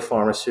destroy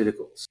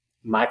pharmaceuticals.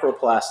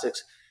 Microplastics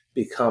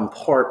become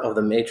part of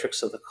the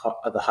matrix of the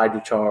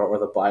hydrochar or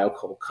the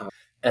biocoal compound.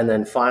 And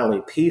then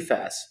finally,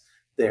 PFAS,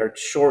 they're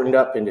shortened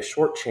up into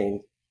short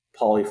chain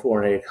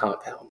polyfluorinated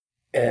compound,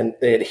 and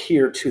they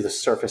adhere to the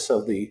surface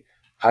of the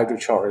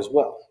hydrochar as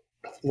well.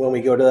 When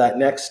we go to that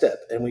next step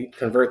and we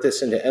convert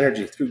this into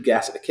energy through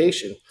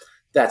gasification,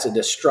 that's a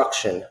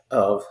destruction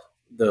of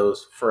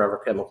those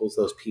forever chemicals,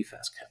 those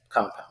PFAS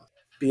compounds.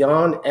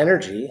 Beyond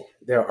energy,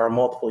 there are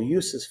multiple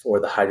uses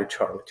for the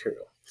hydrochar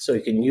material. So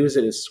you can use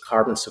it as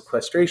carbon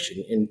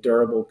sequestration in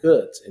durable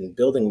goods, in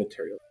building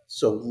material.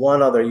 So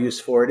one other use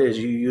for it is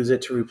you use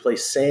it to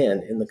replace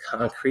sand in the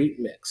concrete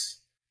mix.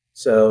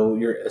 So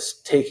you're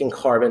taking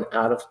carbon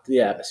out of the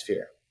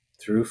atmosphere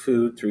through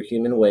food, through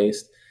human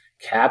waste,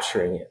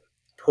 capturing it,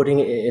 putting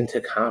it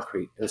into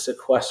concrete, and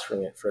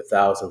sequestering it for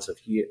thousands of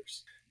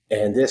years.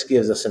 And this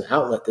gives us an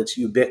outlet that's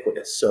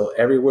ubiquitous. So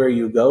everywhere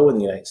you go in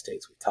the United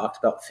States, we talked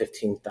about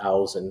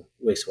 15,000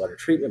 wastewater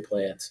treatment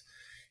plants,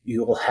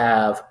 you will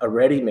have a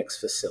ready-mix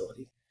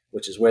facility,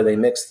 which is where they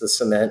mix the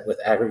cement with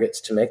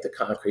aggregates to make the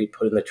concrete,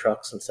 put in the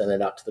trucks, and send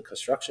it out to the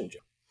construction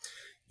job.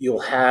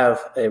 You'll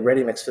have a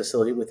ready-mix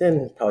facility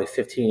within probably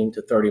 15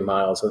 to 30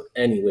 miles of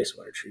any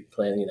wastewater treatment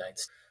plant in the United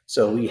States.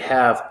 So we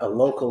have a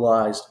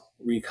localized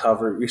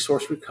recovery,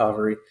 resource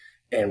recovery,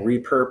 and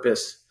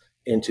repurpose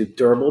into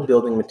durable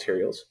building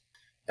materials,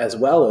 as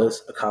well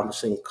as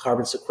accomplishing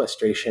carbon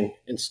sequestration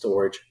and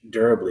storage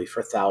durably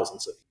for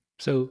thousands of years.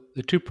 So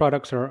the two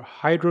products are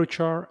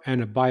hydrochar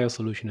and a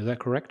biosolution. Is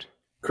that correct?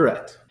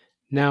 Correct.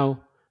 Now,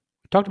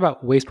 we talked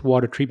about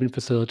wastewater treatment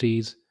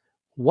facilities.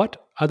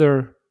 What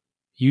other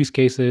use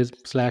cases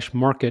slash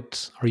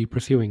markets are you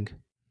pursuing?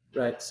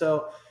 Right.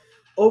 So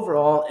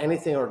overall,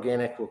 anything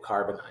organic will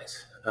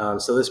carbonize.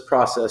 So this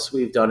process,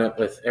 we've done it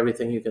with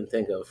everything you can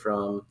think of,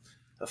 from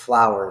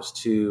flowers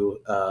to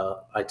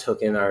I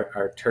took in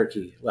our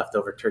turkey,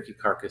 leftover turkey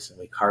carcass, and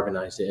we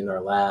carbonized it in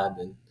our lab.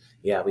 And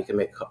yeah, we can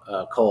make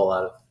coal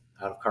out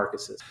of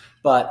carcasses.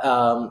 But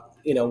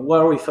what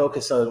are we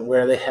focused on?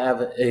 Where they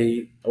have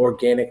a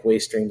organic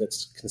waste stream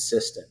that's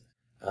consistent.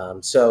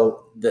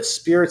 So the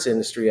spirits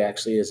industry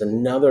actually is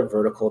another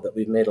vertical that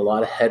we've made a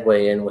lot of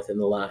headway in within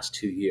the last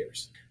 2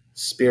 years.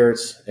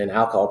 Spirits and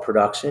alcohol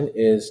production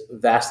is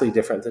vastly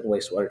different than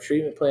wastewater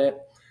treatment plant,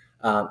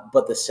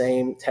 but the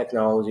same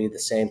technology, the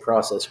same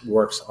process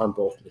works on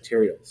both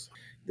materials.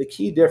 The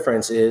key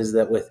difference is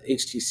that with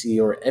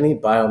HTC or any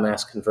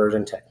biomass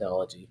conversion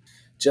technology,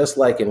 just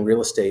like in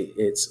real estate,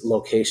 it's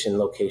location,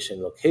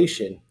 location,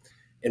 location.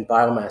 In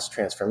biomass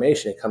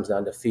transformation, it comes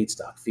down to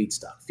feedstock,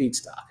 feedstock,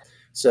 feedstock.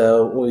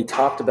 So when we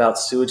talked about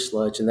sewage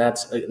sludge, and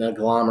that's an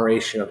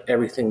agglomeration of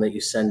everything that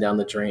you send down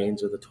the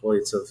drains or the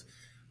toilets of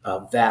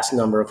a vast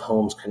number of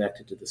homes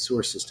connected to the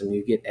sewer system,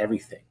 you get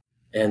everything.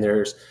 And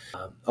there's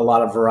a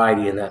lot of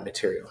variety in that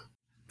material.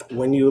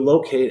 When you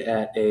locate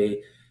at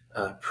a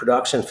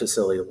production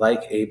facility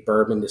like a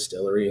bourbon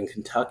distillery in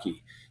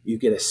Kentucky, you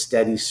get a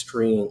steady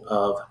stream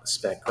of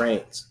spent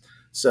grains.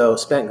 So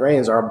spent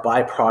grains are a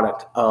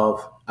byproduct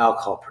of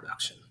alcohol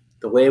production.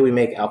 The way we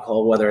make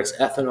alcohol, whether it's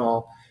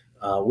ethanol,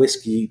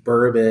 whiskey,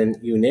 bourbon,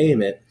 you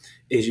name it,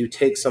 is you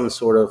take some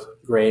sort of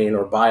grain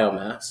or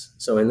biomass.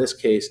 So in this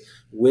case,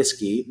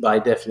 whiskey by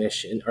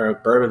definition,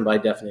 or bourbon by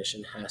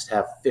definition, has to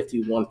have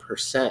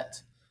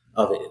 51%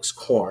 of it is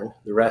corn.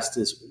 The rest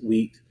is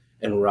wheat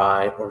and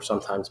rye, or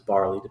sometimes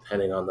barley,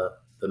 depending on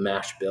the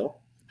mash bill.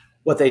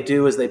 What they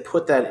do is they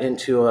put that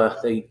into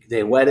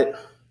they wet it,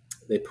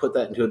 they put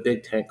that into a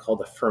big tank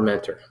called a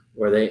fermenter,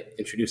 where they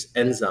introduce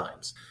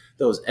enzymes.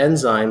 Those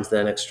enzymes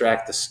then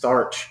extract the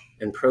starch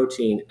and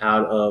protein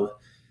out of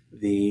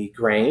the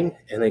grain,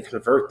 and they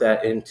convert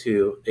that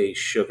into a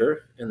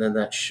sugar, and then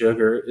that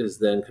sugar is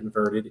then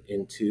converted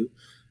into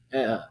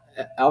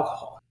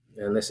alcohol,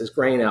 and this is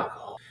grain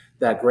alcohol.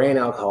 That grain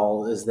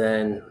alcohol is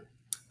then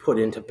put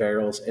into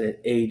barrels, and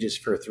it ages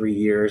for 3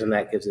 years, and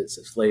that gives it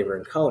its flavor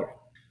and coloring.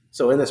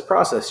 So in this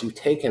process, you've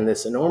taken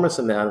this enormous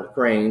amount of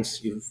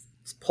grains, you've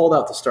pulled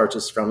out the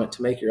starches from it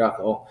to make your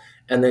alcohol,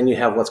 and then you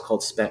have what's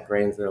called spent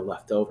grains that are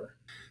left over.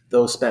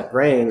 Those spent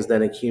grains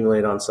then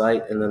accumulate on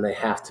site, and then they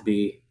have to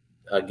be,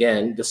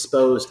 again,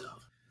 disposed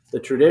of. The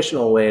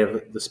traditional way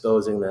of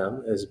disposing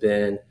them has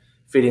been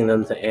feeding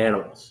them to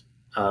animals.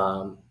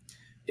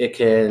 It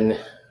can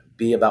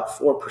be about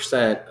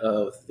 4%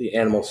 of the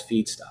animal's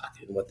feedstock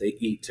and what they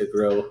eat to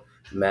grow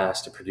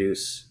mass to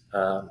produce,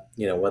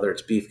 whether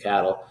it's beef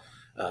cattle,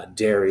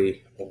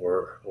 dairy,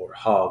 or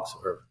hogs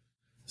or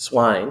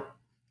swine.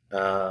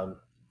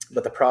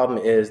 But the problem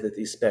is that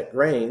these spent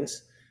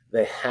grains,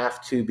 they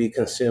have to be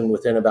consumed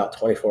within about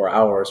 24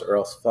 hours, or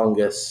else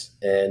fungus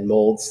and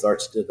mold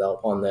starts to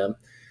develop on them,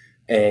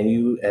 and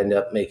you end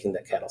up making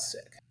the cattle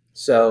sick.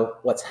 So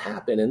what's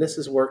happened, and this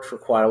has worked for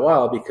quite a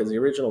while, because the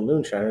original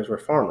moonshiners were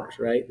farmers,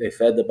 right? They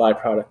fed the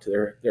byproduct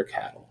to their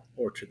cattle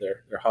or to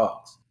their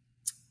hogs.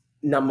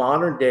 Now,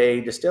 modern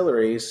day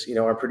distilleries,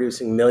 are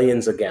producing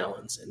millions of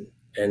gallons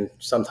and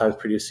sometimes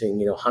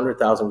producing,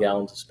 100,000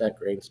 gallons of spent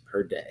grains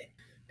per day.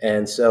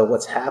 And so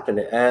what's happened,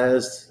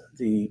 as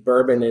the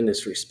bourbon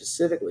industry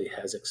specifically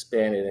has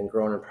expanded and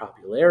grown in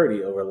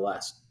popularity over the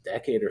last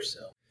decade or so,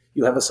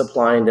 you have a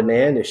supply and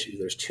demand issue.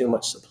 There's too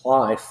much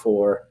supply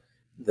for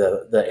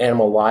the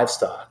animal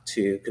livestock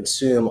to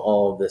consume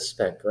all of this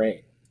spent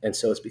grain. And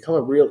so it's become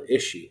a real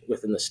issue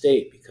within the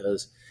state,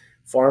 because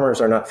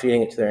farmers are not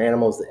feeding it to their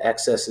animals. The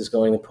excess is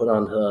going to put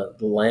onto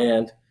the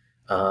land,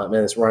 and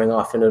it's running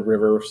off into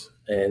rivers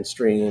and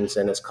streams,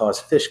 and it's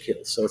caused fish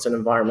kills. So it's an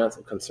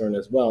environmental concern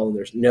as well, and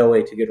there's no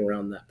way to get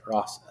around that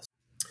process.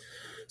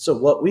 So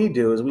what we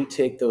do is we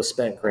take those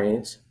spent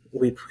grains,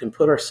 we can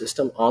put our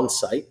system on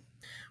site,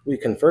 we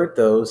convert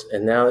those,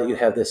 and now that you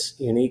have this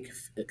unique,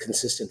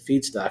 consistent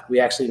feedstock, we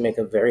actually make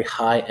a very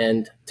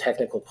high-end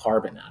technical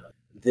carbon out of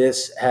it.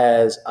 This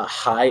has a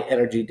high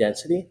energy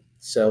density,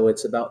 so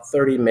it's about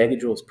 30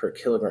 megajoules per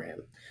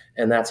kilogram,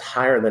 and that's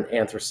higher than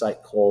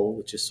anthracite coal,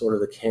 which is sort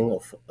of the king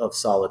of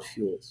solid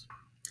fuels.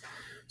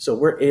 So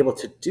we're able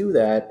to do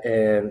that,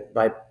 and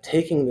by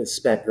taking this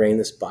spent grain,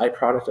 this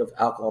byproduct of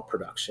alcohol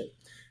production,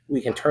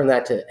 we can turn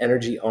that to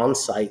energy on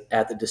site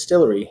at the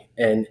distillery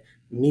and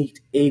meet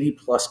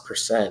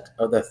 80+%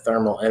 of the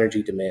thermal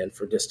energy demand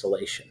for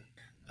distillation.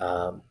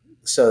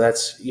 So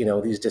that's,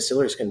 these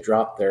distilleries can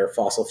drop their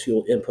fossil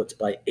fuel inputs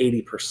by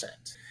 80%.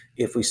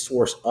 If we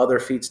source other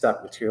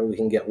feedstock material, we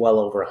can get well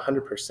over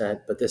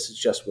 100%, but this is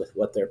just with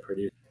what they're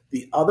producing.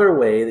 The other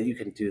way that you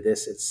can do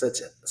this, it's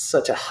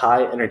such a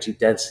high energy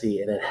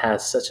density, and it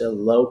has such a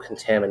low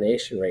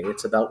contamination rate.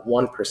 It's about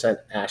 1%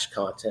 ash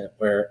content,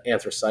 where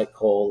anthracite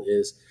coal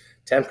is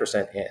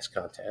 10% ash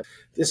content.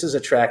 This has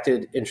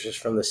attracted interest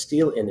from the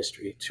steel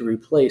industry to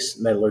replace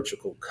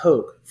metallurgical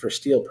coke for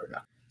steel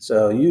production.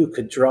 So you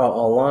could draw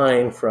a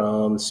line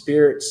from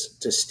spirits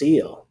to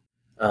steel,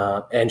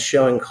 and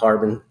showing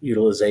carbon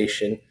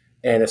utilization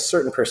and a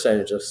certain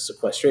percentage of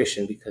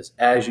sequestration, because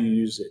as you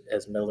use it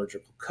as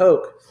metallurgical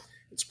coke,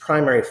 its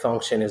primary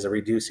function is a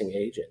reducing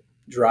agent,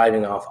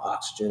 driving off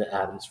oxygen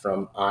atoms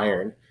from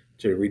iron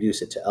to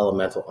reduce it to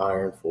elemental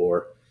iron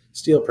for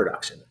steel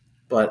production.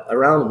 But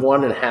around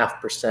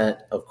 1.5%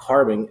 of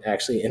carbon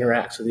actually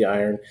interacts with the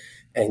iron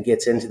and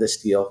gets into the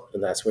steel,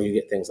 and that's where you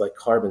get things like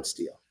carbon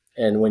steel.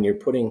 And when you're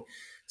putting,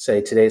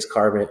 say, today's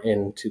carbon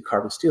into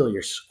carbon steel,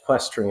 you're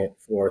sequestering it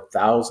for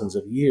thousands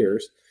of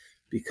years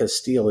because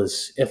steel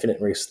is infinite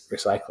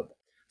recyclable.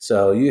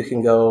 So you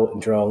can go and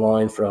draw a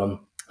line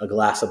from a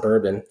glass of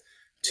bourbon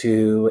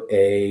to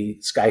a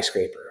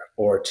skyscraper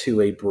or to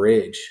a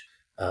bridge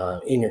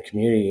in your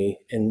community,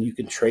 and you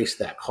can trace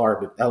that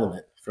carbon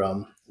element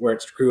from where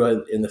it's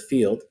grew in the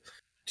field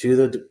to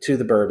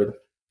the bourbon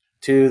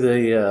to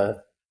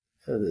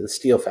the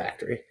steel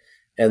factory,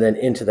 and then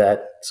into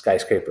that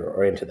skyscraper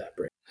or into that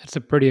bridge. That's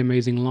a pretty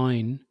amazing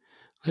line.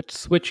 Let's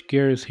switch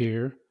gears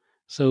here.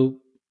 So,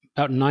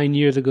 about 9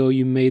 years ago,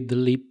 you made the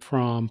leap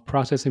from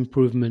process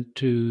improvement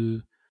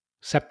to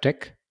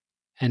septic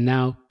and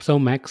now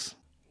Somex.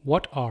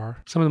 What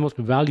are some of the most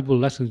valuable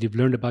lessons you've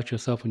learned about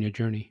yourself on your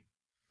journey?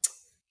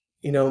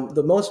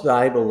 The most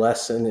valuable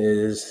lesson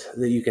is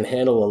that you can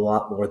handle a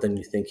lot more than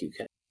you think you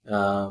can.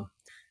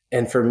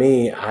 And for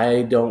me,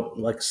 I don't,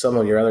 like some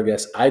of your other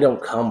guests, I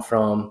don't come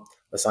from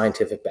a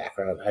scientific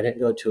background. I didn't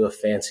go to a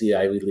fancy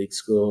Ivy League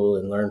school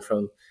and learn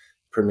from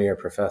premier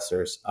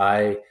professors.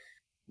 I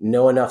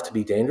know enough to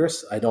be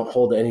dangerous. I don't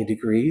hold any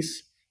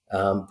degrees,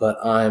 but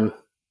I'm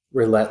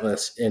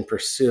relentless in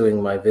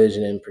pursuing my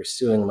vision and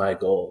pursuing my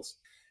goals.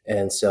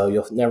 And so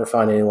you'll never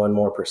find anyone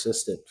more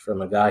persistent,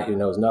 from a guy who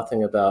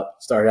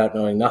started out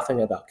knowing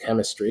nothing about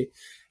chemistry.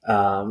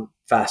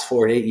 Fast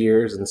forward 8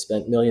 years and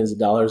spent millions of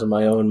dollars of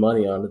my own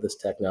money onto this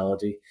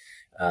technology.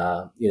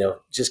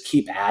 Just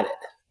keep at it.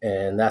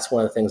 And that's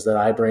one of the things that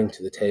I bring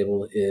to the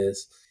table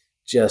is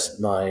just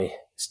my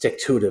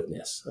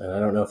stick-to-itiveness. And I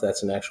don't know if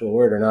that's an actual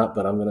word or not,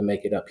 but I'm going to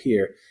make it up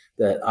here,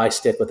 that I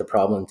stick with the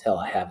problem until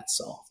I have it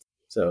solved.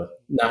 So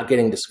not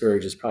getting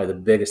discouraged is probably the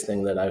biggest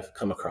thing that I've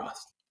come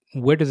across.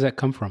 Where does that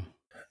come from?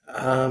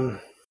 Um,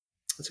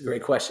 that's a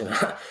great question.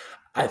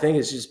 I think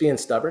it's just being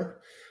stubborn.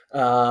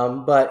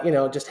 But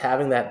just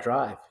having that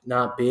drive,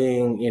 not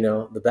being,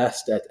 the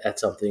best at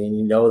something,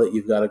 and that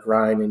you've got to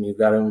grind and you've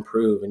got to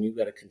improve and you've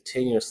got to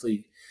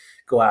continuously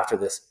go after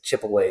this,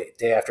 chip away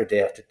day after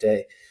day after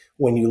day.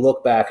 When you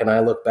look back, and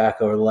I look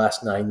back over the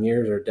last 9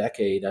 years or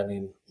decade, I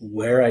mean,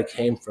 where I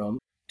came from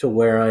to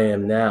where I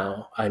am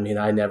now, I mean,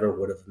 I never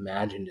would have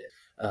imagined it.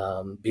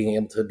 Being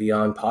able to be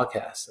on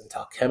podcasts and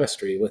talk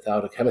chemistry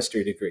without a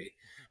chemistry degree.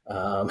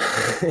 um,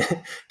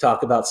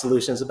 Talk about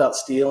solutions about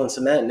steel and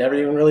cement. Never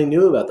even really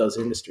knew about those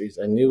industries.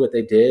 I knew what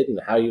they did and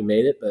how you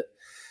made it, but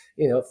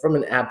from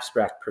an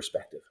abstract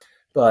perspective.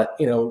 But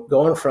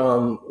going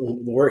from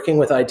working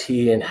with IT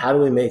and how do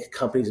we make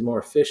companies more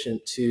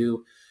efficient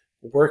to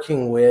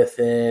working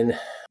within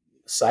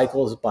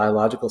cycles,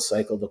 biological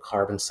cycle, the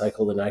carbon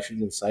cycle, the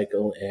nitrogen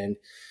cycle, and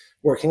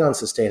working on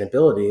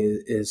sustainability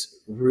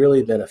is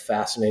really been a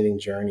fascinating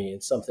journey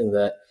and something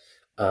that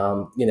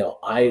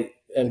I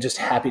am just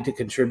happy to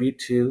contribute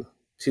to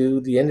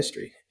the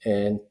industry,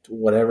 and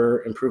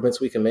whatever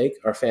improvements we can make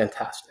are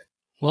fantastic.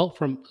 Well,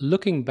 from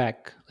looking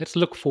back, let's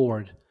look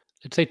forward.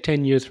 Let's say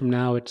 10 years from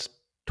now, it's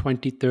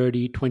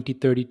 2030,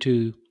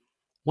 2032.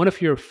 One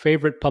of your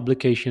favorite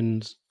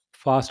publications,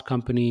 Fast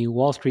Company,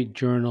 Wall Street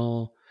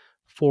Journal,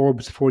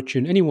 Forbes,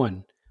 Fortune,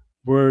 anyone,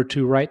 were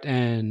to write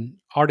an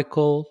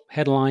article,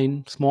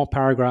 headline, small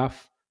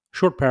paragraph,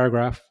 short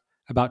paragraph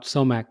about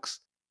Somax,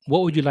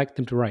 what would you like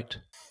them to write?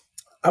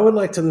 I would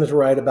like them to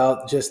write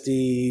about just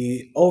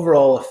the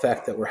overall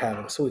effect that we're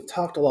having. So we've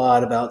talked a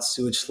lot about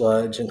sewage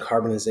sludge and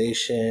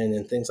carbonization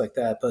and things like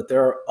that, but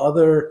there are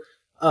other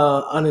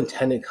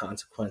unintended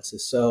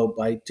consequences. So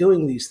by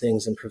doing these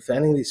things and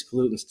preventing these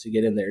pollutants to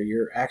get in there,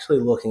 you're actually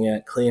looking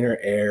at cleaner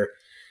air,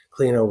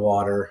 cleaner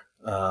water,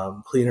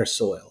 cleaner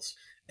soils.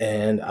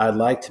 And I'd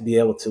like to be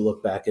able to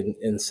look back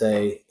and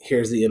say,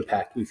 here's the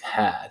impact we've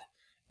had,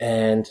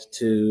 and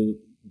to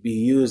be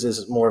used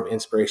as more of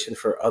inspiration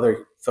for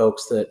other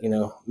folks that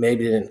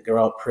maybe didn't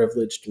grow up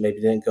privileged, maybe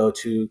didn't go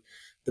to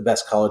the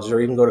best colleges or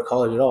even go to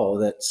college at all.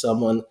 That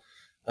someone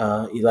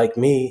like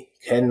me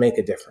can make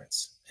a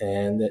difference,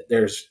 and that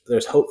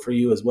there's hope for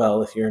you as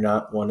well if you're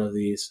not one of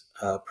these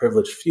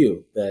privileged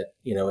few. That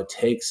it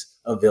takes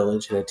a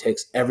village and it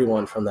takes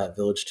everyone from that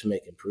village to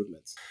make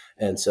improvements,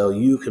 and so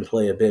you can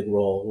play a big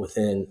role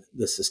within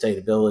the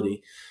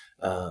sustainability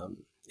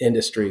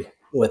industry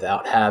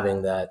without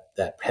having that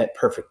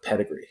perfect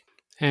pedigree.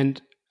 And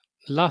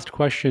last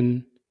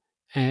question,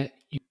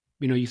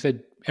 you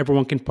said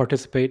everyone can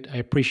participate. I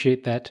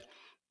appreciate that.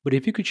 But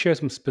if you could share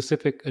some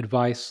specific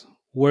advice,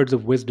 words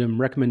of wisdom,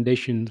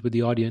 recommendations with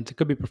the audience, it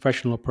could be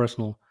professional or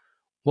personal,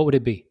 what would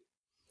it be?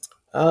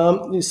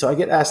 So I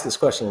get asked this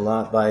question a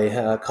lot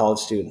by college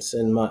students,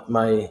 and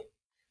my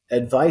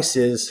advice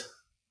is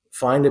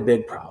find a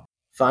big problem.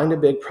 find a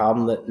big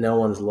problem that no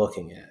one's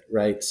looking at,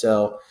 right?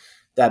 So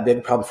that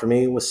big problem for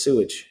me was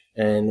sewage.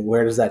 And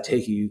where does that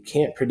take you? You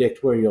can't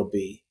predict where you'll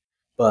be,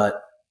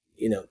 but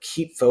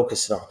keep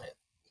focused on it.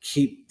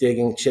 Keep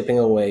digging, chipping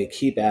away,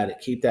 keep at it,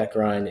 keep that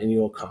grind, and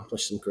you'll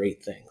accomplish some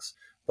great things.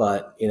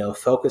 But,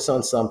 focus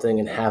on something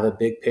and have a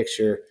big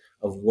picture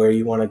of where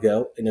you want to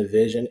go in a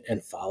vision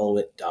and follow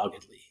it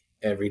doggedly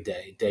every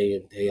day, day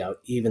in, day out,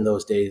 even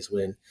those days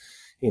when,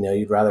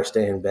 you'd rather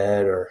stay in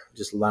bed or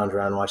just lounge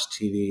around and watch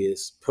TV.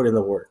 Is put in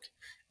the work.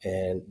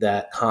 And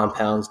that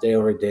compounds day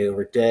over day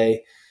over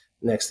day.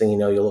 Next thing you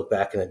know, you'll look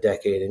back in a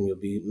decade and you'll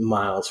be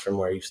miles from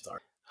where you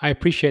started. I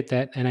appreciate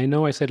that. And I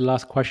know I said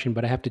last question,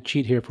 but I have to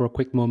cheat here for a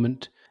quick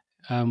moment.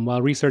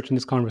 While researching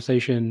this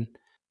conversation,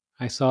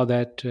 I saw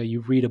that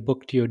you read a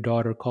book to your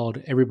daughter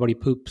called Everybody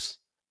Poops.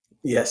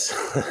 Yes.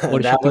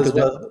 What did she think of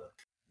that?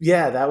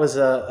 That was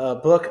a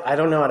book. I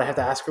don't know. I'd have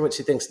to ask her what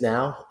she thinks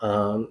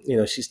now.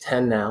 She's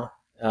 10 now.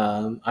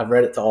 I've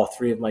read it to all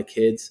three of my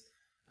kids.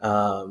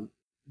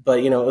 But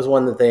it was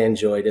one that they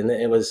enjoyed, and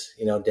it was,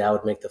 Dad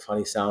would make the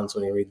funny sounds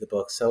when he read the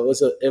book. So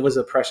it was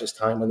a precious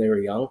time when they were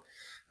young.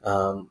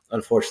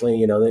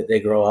 Unfortunately,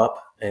 they grow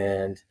up,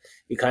 and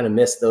you kind of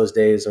miss those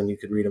days when you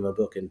could read them a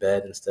book in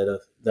bed instead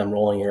of them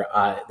rolling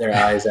their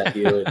eyes at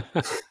you.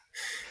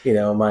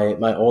 And,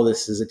 my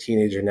oldest is a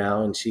teenager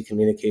now, and she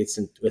communicates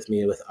with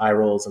me with eye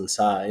rolls and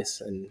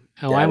sighs. And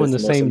I'm on the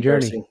same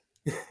journey.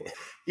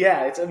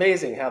 Yeah, it's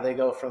amazing how they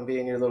go from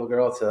being your little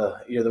girl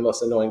to you're the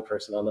most annoying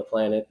person on the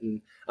planet.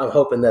 And I'm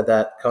hoping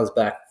that comes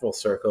back full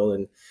circle,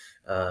 and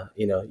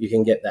you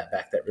can get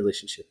that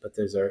relationship. But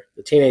the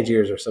teenage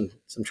years are some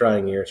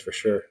trying years for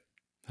sure.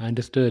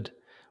 Understood.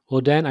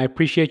 Well, Dan, I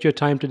appreciate your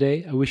time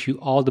today. I wish you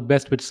all the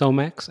best with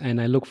Somax,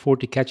 and I look forward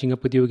to catching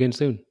up with you again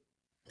soon.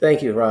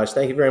 Thank you, Raj.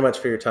 Thank you very much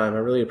for your time. I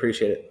really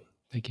appreciate it.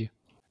 Thank you.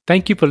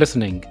 Thank you for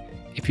listening.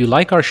 If you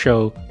like our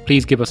show,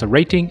 please give us a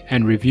rating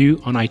and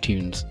review on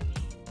iTunes.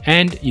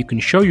 And you can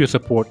show your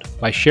support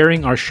by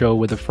sharing our show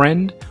with a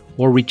friend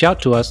or reach out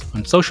to us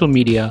on social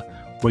media,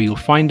 where you'll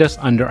find us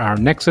under our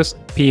Nexus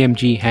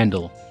PMG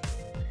handle.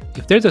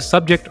 If there's a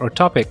subject or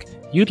topic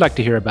you'd like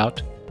to hear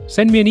about,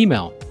 send me an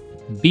email,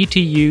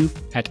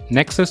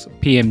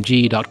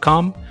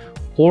 btu@nexuspmg.com,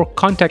 or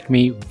contact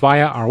me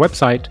via our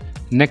website,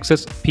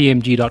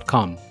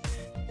 nexuspmg.com.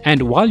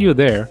 And while you're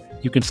there,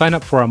 you can sign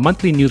up for our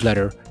monthly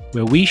newsletter,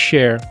 where we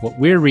share what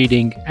we're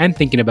reading and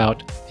thinking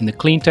about in the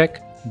clean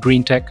tech,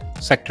 green tech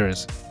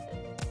sectors.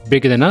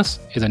 Bigger Than Us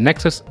is a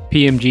Nexus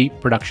PMG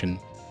production.